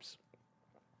platforms?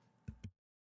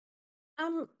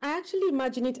 I actually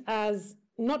imagine it as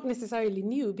not necessarily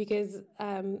new because,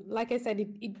 like I said,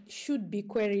 it should be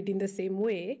queried in the same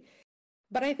way.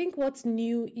 But I think what's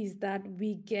new is that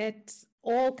we get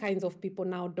all kinds of people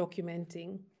now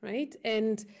documenting, right?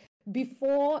 And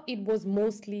before, it was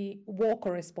mostly war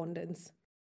correspondence.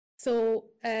 So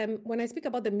when I speak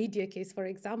about the media case, for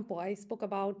example, I spoke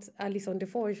about Alison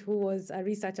Deforge, who was a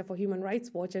researcher for Human Rights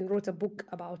Watch and wrote a book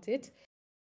about it.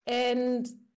 And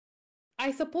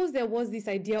I suppose there was this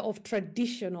idea of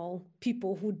traditional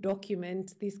people who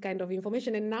document this kind of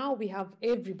information. And now we have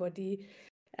everybody,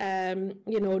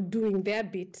 doing their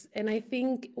bit. And I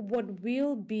think what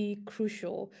will be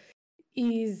crucial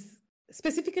is,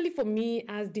 specifically for me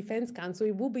as defense counsel,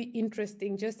 it will be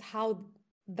interesting just how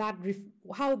that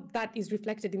is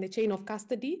reflected in the chain of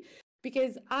custody,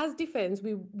 because as defense,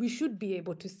 we should be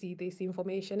able to see this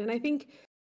information. And I think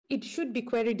it should be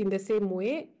queried in the same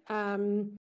way.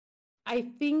 I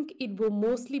think it will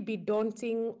mostly be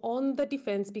daunting on the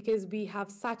defense because we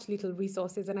have such little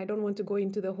resources, and I don't want to go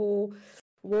into the whole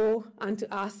war unto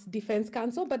us defense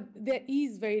counsel, but there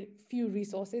is very few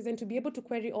resources, and to be able to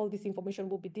query all this information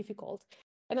will be difficult.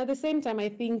 And at the same time, I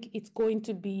think it's going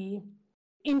to be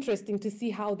interesting to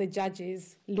see how the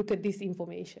judges look at this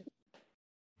information.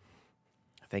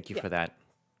 Thank you for that.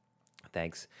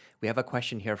 Thanks. We have a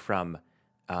question here from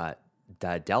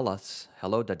Dadelas.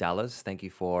 Hello, Dadelas. Thank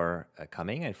you for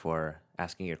coming and for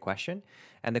asking your question.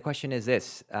 And the question is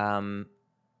this. Do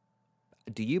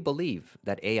you believe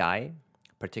that AI,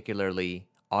 particularly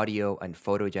audio and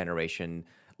photo generation,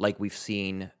 like we've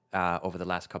seen over the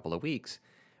last couple of weeks,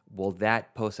 will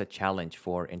that pose a challenge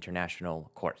for international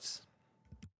courts?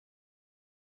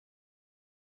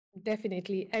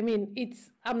 Definitely. I mean,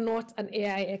 I'm not an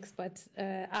AI expert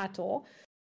at all,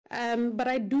 but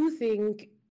I do think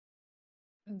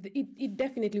it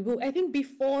definitely will. I think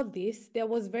before this, there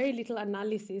was very little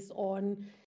analysis on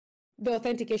the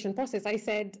authentication process. I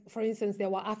said, for instance, there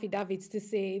were affidavits to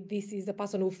say this is the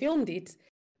person who filmed it,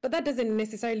 but that doesn't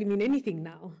necessarily mean anything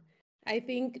now. I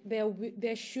think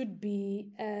there should be,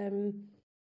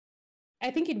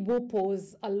 I think it will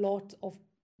pose a lot of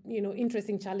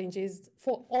interesting challenges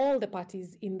for all the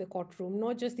parties in the courtroom,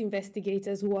 not just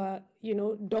investigators who are,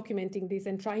 documenting this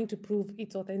and trying to prove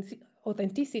its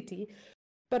authenticity,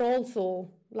 but also,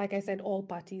 like I said, all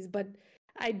parties. But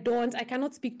I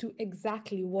cannot speak to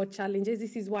exactly what challenges.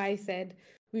 This is why I said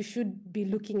we should be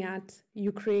looking at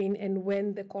Ukraine and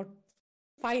when the court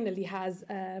finally has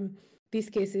these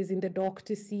cases in the dock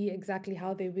to see exactly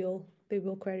how they will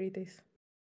query this.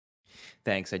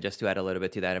 Thanks. And just to add a little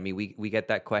bit to that, I mean, we get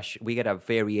that question, we get a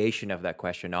variation of that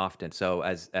question often. So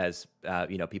as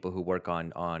people who work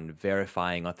on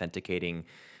verifying, authenticating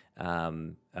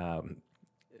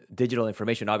digital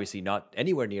information, obviously not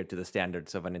anywhere near to the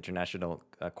standards of an international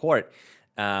court.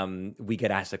 we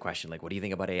get asked the question, like, what do you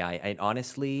think about AI? And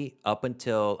honestly, up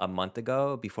until a month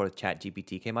ago, before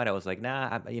ChatGPT came out, I was like,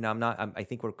 nah, I'm not. I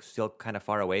think we're still kind of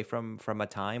far away from a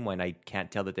time when I can't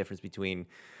tell the difference between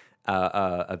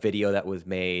a video that was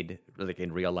made like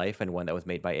in real life and one that was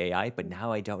made by AI. But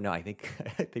now I don't know. I think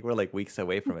I think we're like weeks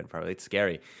away from it. Probably it's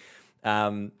scary.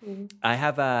 I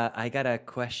got a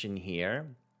question here.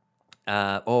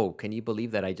 Can you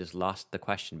believe that I just lost the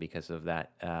question because of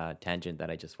that tangent that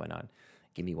I just went on?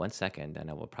 Give me 1 second and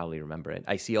I will probably remember it.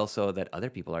 I see also that other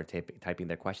people are typing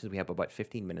their questions. We have about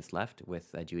 15 minutes left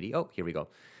with Judy. Oh, here we go.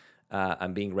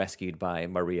 I'm being rescued by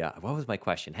Maria. What was my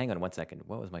question? Hang on 1 second.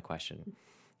 What was my question?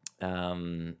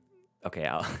 Okay,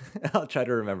 I'll try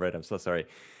to remember it. I'm so sorry.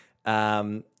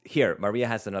 Here, Maria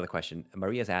has another question.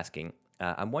 Maria's asking,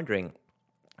 I'm wondering,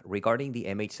 regarding the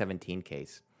MH17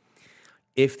 case,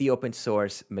 if the open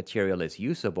source material is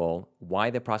usable,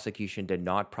 why the prosecution did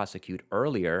not prosecute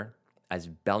earlier, as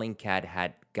Bellingcat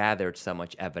had gathered so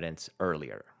much evidence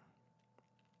earlier?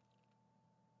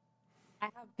 I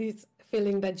have this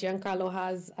feeling that Giancarlo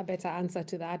has a better answer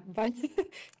to that, but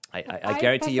I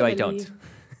guarantee you I don't.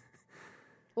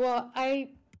 Well,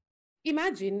 I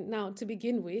imagine now, to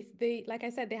begin with, like I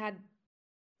said, they had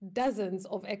dozens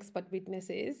of expert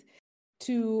witnesses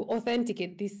to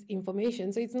authenticate this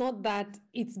information. So it's not that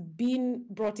it's been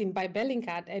brought in by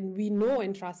Bellingcat and we know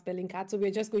and trust Bellingcat, so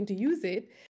we're just going to use it.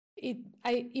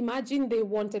 I imagine they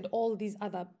wanted all these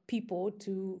other people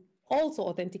to also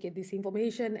authenticate this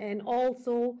information and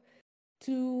also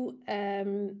to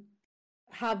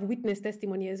have witness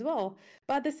testimony as well.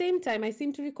 But at the same time, I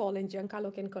seem to recall, and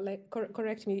Giancarlo can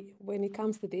correct me when it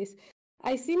comes to this,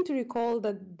 I seem to recall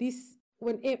that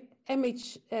when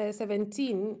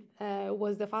MH17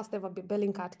 was the first ever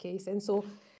Bellingcat case, and so,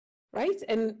 right,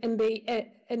 and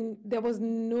there was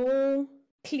no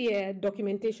clear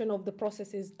documentation of the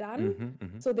processes done,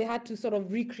 so they had to sort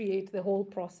of recreate the whole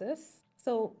process.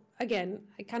 So again,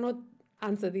 I cannot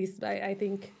answer this, but I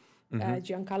think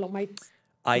Giancarlo might.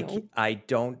 I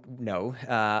don't know.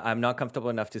 I'm not comfortable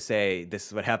enough to say this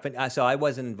is what happened. So I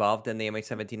wasn't involved in the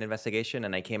MH17 investigation,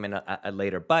 and I came in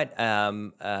later. But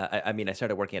I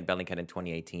started working at Bellingcat in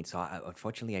 2018. So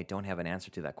unfortunately, I don't have an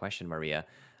answer to that question, Maria.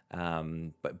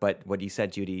 But what you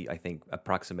said, Judy, I think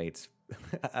approximates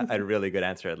a really good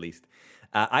answer, at least.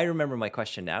 I remember my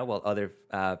question now, while other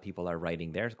people are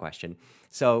writing their question.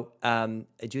 So,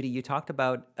 Judy, you talked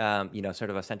about sort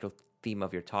of a central theme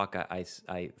of your talk. I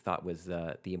thought was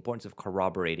the importance of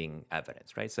corroborating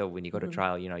evidence, right? So when you go to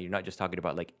trial, you're not just talking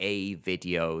about like a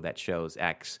video that shows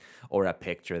X or a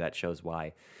picture that shows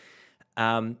Y.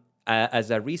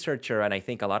 As a researcher, and I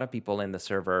think a lot of people in the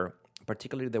server,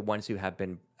 particularly the ones who have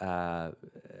been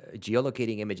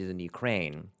geolocating images in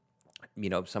Ukraine,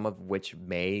 some of which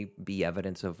may be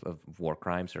evidence of war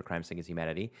crimes or crimes against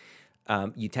humanity,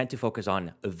 you tend to focus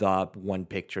on the one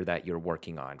picture that you're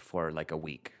working on for like a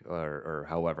week or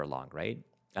however long, right?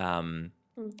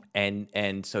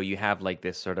 And so you have like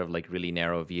this sort of like really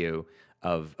narrow view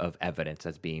of evidence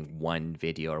as being one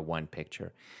video or one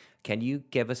picture. Can you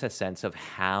give us a sense of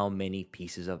how many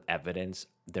pieces of evidence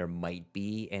there might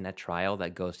be in a trial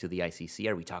that goes to the ICC?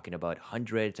 Are we talking about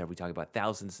hundreds? Are we talking about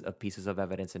thousands of pieces of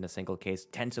evidence in a single case?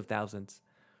 Tens of thousands?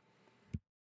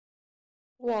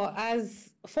 Well,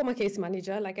 as former case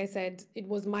manager, like I said, it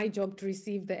was my job to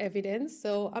receive the evidence.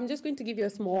 So I'm just going to give you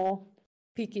a small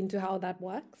peek into how that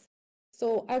works.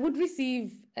 So I would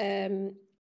receive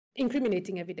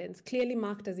incriminating evidence, clearly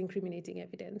marked as incriminating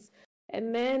evidence.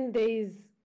 And then there's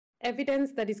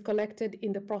evidence that is collected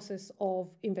in the process of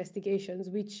investigations,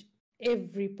 which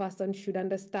every person should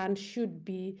understand should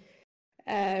be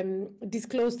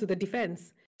disclosed to the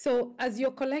defense. So as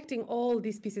you're collecting all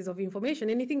these pieces of information,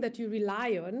 anything that you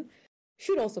rely on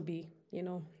should also be,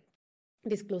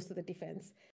 disclosed to the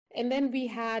defense. And then we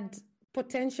had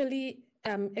potentially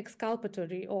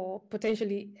exculpatory or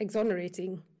potentially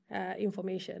exonerating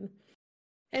information.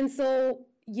 And so,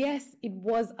 yes, it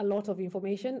was a lot of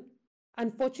information.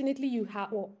 Fortunately, you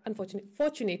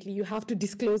have to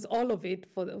disclose all of it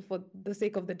for the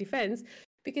sake of the defense,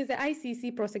 because the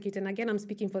ICC prosecutor, and again, I'm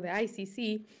speaking for the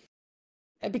ICC,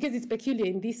 because it's peculiar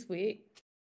in this way,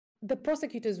 the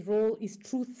prosecutor's role is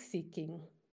truth-seeking.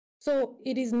 So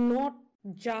it is not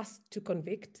just to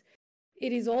convict.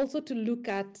 It is also to look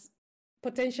at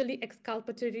potentially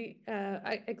exculpatory,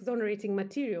 exonerating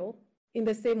material in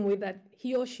the same way that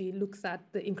he or she looks at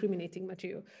the incriminating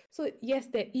material. So yes,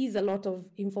 there is a lot of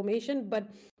information, but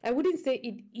I wouldn't say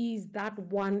it is that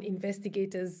one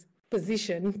investigator's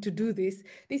position to do this.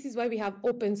 This is why we have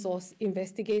open source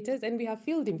investigators and we have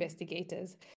field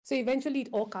investigators. So eventually it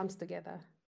all comes together.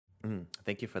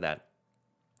 Thank you for that.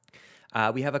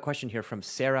 We have a question here from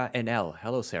Sarah NL.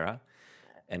 Hello, Sarah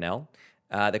NL.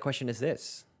 The question is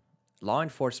this. Law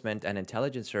enforcement and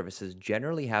intelligence services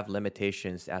generally have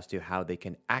limitations as to how they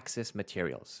can access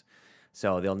materials.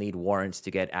 So they'll need warrants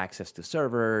to get access to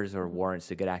servers or warrants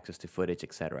to get access to footage,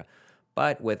 etc.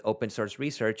 But with open source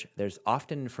research, there's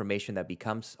often information that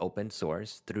becomes open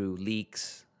source through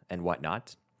leaks and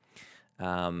whatnot.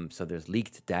 So there's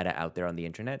leaked data out there on the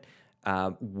internet.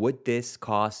 Would this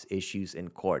cause issues in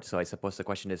court? So I suppose the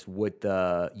question is, would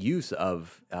the use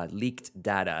of leaked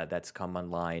data that's come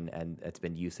online and it's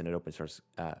been used in an open source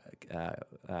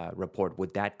report,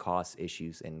 would that cause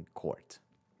issues in court?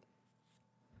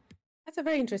 That's a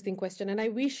very interesting question. And I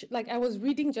wish, like, I was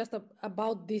reading just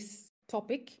about this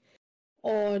topic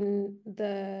on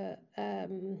the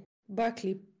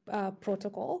Berkeley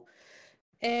protocol.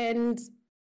 And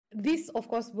this, of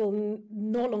course, will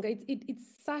no longer,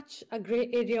 it's such a gray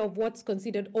area of what's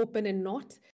considered open and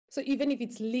not. So even if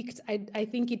it's leaked, I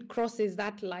think it crosses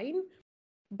that line.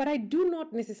 But I do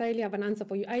not necessarily have an answer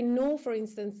for you. I know, for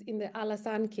instance, in the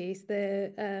Alassane case,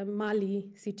 the Mali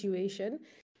situation,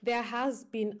 there has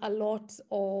been a lot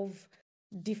of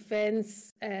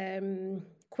defense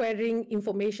querying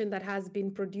information that has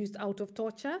been produced out of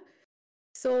torture.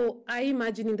 So I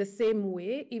imagine in the same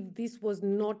way, if this was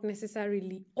not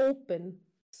necessarily open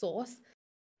source,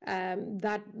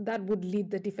 that would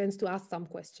lead the defense to ask some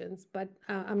questions, but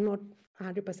I'm not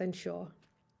 100% sure.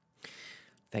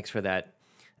 Thanks for that.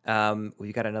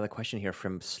 We've got another question here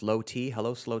from Slow T.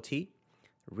 Hello, Slow T.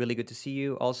 Really good to see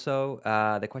you. Also,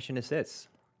 the question is this.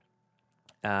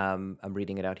 I'm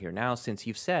reading it out here now. Since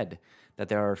you've said that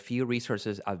there are few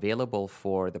resources available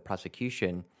for the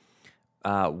prosecution,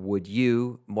 would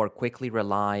you more quickly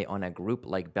rely on a group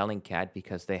like Bellingcat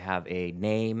because they have a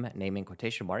name in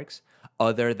quotation marks,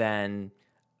 other than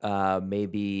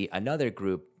maybe another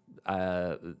group,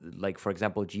 like, for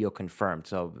example, GeoConfirmed?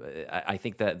 So I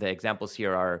think that the examples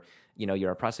here are,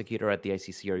 you're a prosecutor at the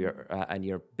ICC or and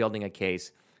you're building a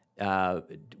case.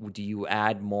 Do you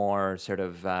add more sort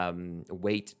of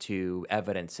weight to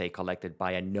evidence, say, collected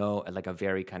by a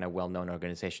very kind of well-known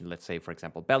organization, let's say, for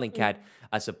example, Bellingcat,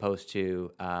 as opposed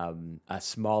to a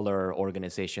smaller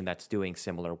organization that's doing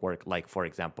similar work, like, for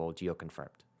example, GeoConfirmed?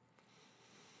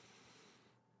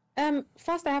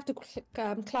 First, I have to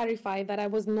clarify that I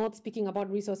was not speaking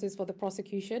about resources for the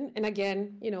prosecution. And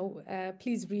again,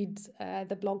 please read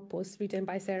the blog post written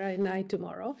by Sarah and I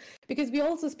tomorrow, because we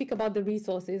also speak about the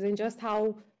resources and just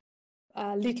how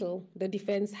little the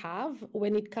defense have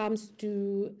when it comes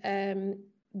to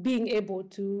being able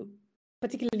to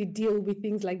particularly deal with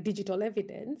things like digital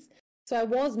evidence. So I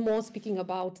was more speaking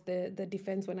about the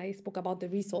defense when I spoke about the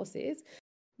resources.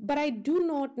 But I do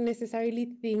not necessarily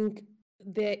think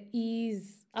there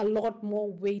is a lot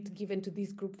more weight given to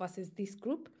this group versus this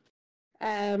group.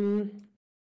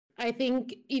 I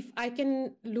think if I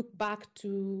can look back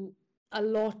to a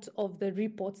lot of the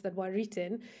reports that were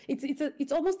written,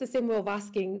 it's almost the same way of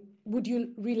asking, would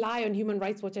you rely on Human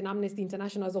Rights Watch and Amnesty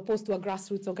International as opposed to a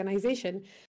grassroots organization?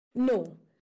 No,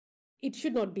 it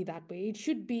should not be that way. It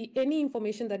should be any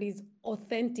information that is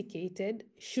authenticated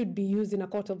should be used in a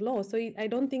court of law. So I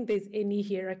don't think there's any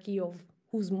hierarchy of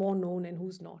who's more known and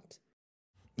who's not.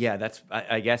 Yeah, that's,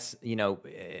 I guess,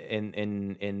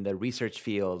 in the research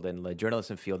field and the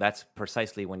journalism field, that's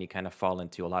precisely when you kind of fall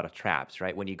into a lot of traps,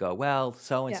 right? When you go, well,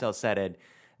 so-and-so said it,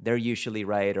 they're usually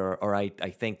right, or I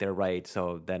think they're right,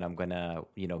 so then I'm going to,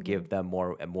 give them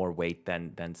more weight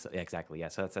than exactly. Yeah,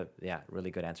 so that's a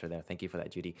really good answer there. Thank you for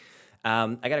that, Judy.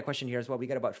 I got a question here as well. We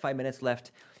got about 5 minutes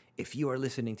left. If you are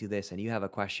listening to this and you have a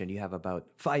question, you have about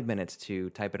 5 minutes to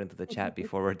type it into the chat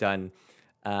before we're done.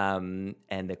 And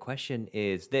the question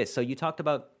is this. So you talked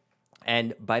about,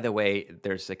 and by the way,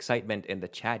 there's excitement in the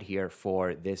chat here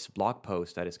for this blog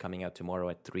post that is coming out tomorrow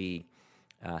at 3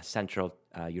 Central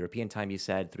European time, you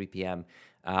said, 3 p.m.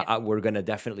 We're going to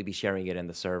definitely be sharing it in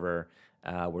the server.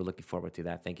 We're looking forward to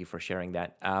that. Thank you for sharing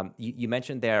that. You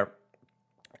mentioned there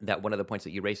that one of the points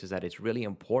that you raised is that it's really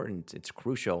important, it's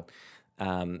crucial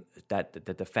that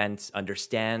the defense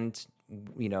understand,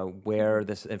 where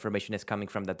this information is coming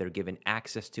from, that they're given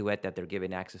access to it,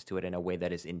 in a way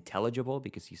that is intelligible,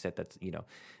 because you said that,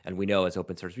 and we know as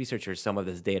open source researchers, some of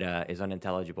this data is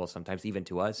unintelligible sometimes, even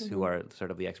to us who are sort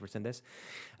of the experts in this.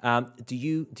 Do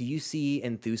you see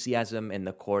enthusiasm in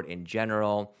the court in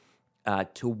general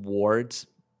towards,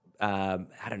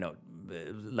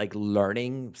 like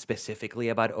learning specifically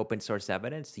about open source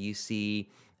evidence? Do you see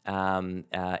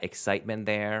excitement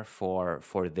there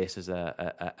for this as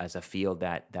a field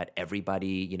that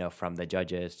everybody, from the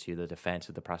judges to the defense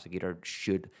to the prosecutor,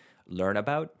 should learn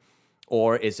about?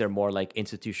 Or is there more like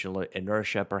institutional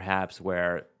inertia, perhaps,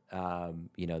 where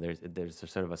there's a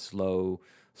sort of a slow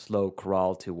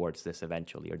crawl towards this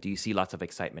eventually? Or do you see lots of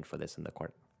excitement for this in the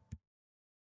court?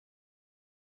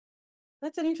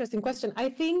 That's an interesting question. I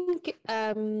think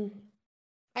I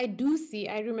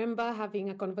remember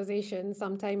having a conversation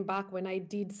some time back when I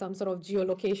did some sort of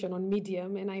geolocation on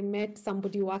Medium, and I met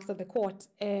somebody who works at the court,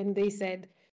 and they said,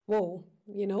 whoa,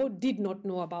 did not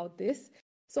know about this.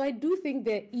 So I do think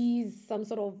there is some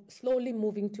sort of slowly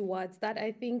moving towards that.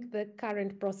 I think the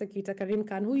current prosecutor, Karim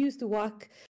Khan, who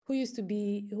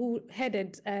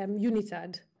headed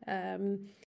UNITAD,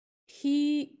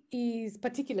 he is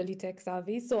particularly tech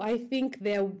savvy. So I think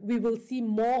we will see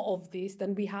more of this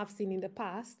than we have seen in the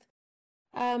past.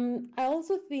 I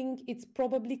also think it's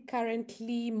probably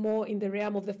currently more in the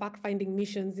realm of the fact-finding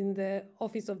missions in the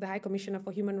Office of the High Commissioner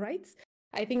for Human Rights.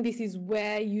 I think this is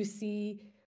where you see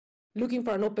looking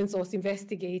for an open source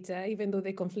investigator, even though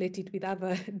they conflate it with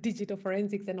other digital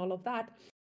forensics and all of that.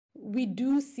 We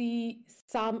do see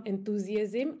some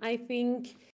enthusiasm. I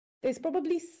think there's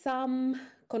probably some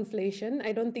conflation.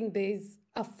 I don't think there's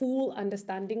a full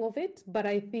understanding of it, but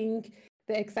I think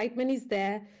the excitement is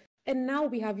there. And now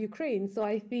we have Ukraine. So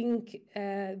I think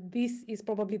this is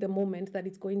probably the moment that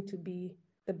it's going to be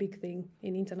the big thing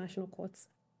in international courts.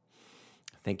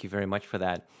 Thank you very much for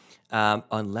that.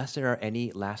 Unless there are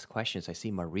any last questions, I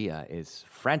see Maria is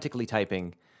frantically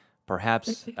typing.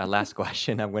 Perhaps a last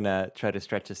question. I'm going to try to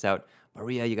stretch this out.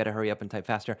 Maria, you got to hurry up and type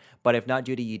faster. But if not,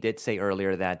 Judy, you did say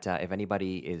earlier that if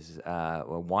anybody is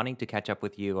wanting to catch up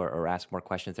with you or ask more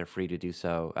questions, they're free to do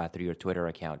so through your Twitter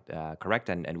account, correct?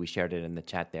 And we shared it in the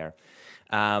chat there.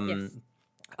 Yes.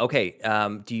 Okay.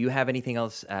 Do you have anything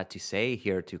else to say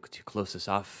here to close this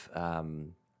off,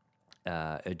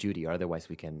 Judy? Or otherwise,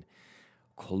 we can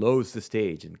close the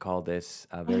stage and call this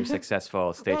a very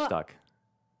successful stage talk.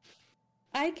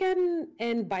 I can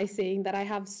end by saying that I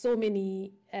have so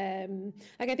many, I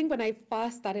think when I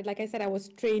first started, like I said, I was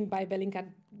trained by Bellingcat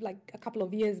like a couple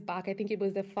of years back. I think it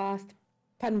was the first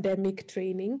pandemic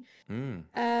training. I've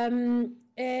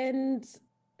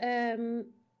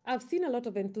seen a lot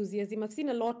of enthusiasm. I've seen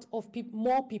a lot of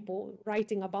more people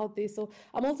writing about this. So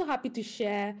I'm also happy to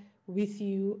share with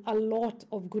you a lot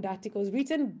of good articles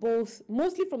written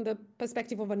mostly from the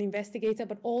perspective of an investigator,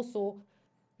 but also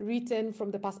written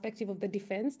from the perspective of the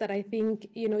defense that I think,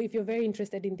 if you're very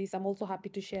interested in this, I'm also happy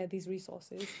to share these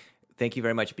resources. Thank you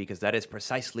very much, because that is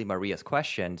precisely Maria's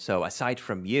question. So aside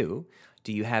from you,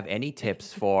 do you have any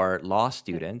tips for law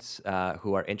students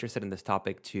who are interested in this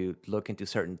topic to look into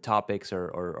certain topics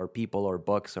or people or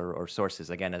books or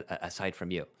sources, again, aside from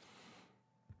you?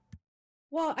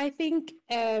 Well, I think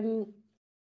the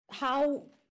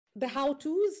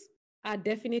how-tos are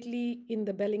definitely in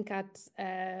the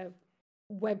Bellingcat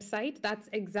website. That's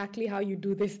exactly how you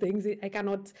do these things. I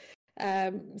cannot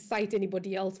cite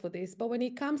anybody else for this. But when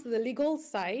it comes to the legal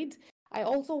side, I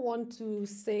also want to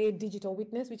say digital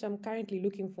witness, which I'm currently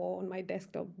looking for on my desk,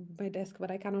 but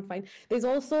I cannot find. There's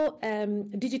also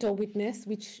digital witness,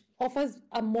 which offers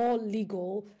a more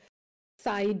legal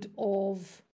side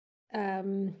of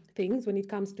things when it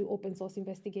comes to open source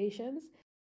investigations.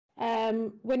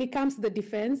 When it comes to the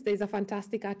defense, there's a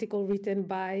fantastic article written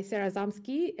by Sarah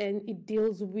Zamsky, and it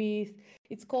deals with,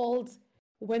 it's called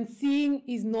When Seeing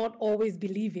is Not Always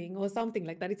Believing, or something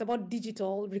like that. It's about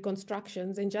digital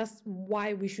reconstructions and just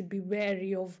why we should be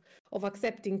wary of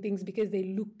accepting things because they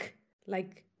look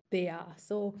like they are.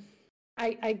 So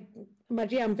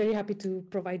Maria, I'm very happy to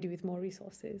provide you with more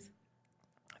resources.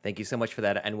 Thank you so much for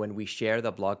that. And when we share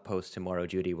the blog post tomorrow,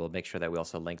 Judy, we'll make sure that we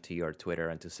also link to your Twitter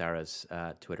and to Sarah's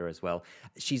Twitter as well.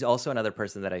 She's also another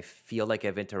person that I feel like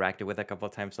I've interacted with a couple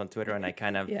of times on Twitter, and I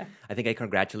kind of, I think I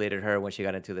congratulated her when she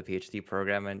got into the PhD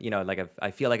program. And,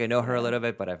 I feel like I know her a little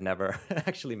bit, but I've never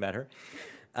actually met her.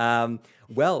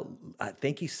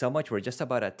 Thank you so much. We're just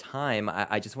about at time.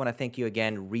 I just want to thank you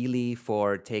again, really,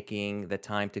 for taking the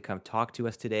time to come talk to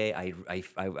us today. I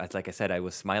like I said, I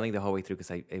was smiling the whole way through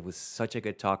because it was such a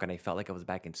good talk, and I felt like I was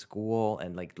back in school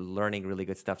and like learning really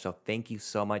good stuff. So thank you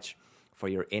so much for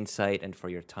your insight and for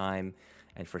your time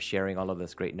and for sharing all of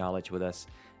this great knowledge with us.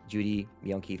 Judy,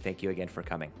 Mionki, thank you again for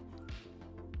coming.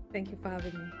 Thank you for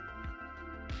having me.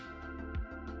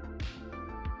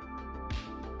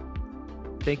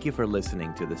 Thank you for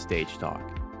listening to the Stage Talk.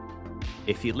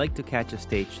 If you'd like to catch a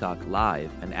Stage Talk live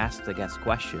and ask the guest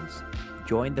questions,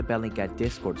 join the Bellingcat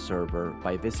Discord server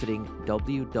by visiting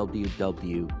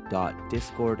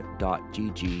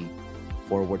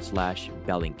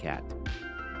www.discord.gg/Bellingcat.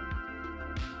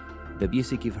 The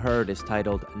music you've heard is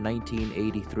titled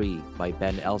 1983 by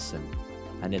Ben Elson,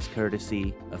 and is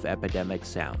courtesy of Epidemic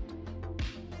Sound.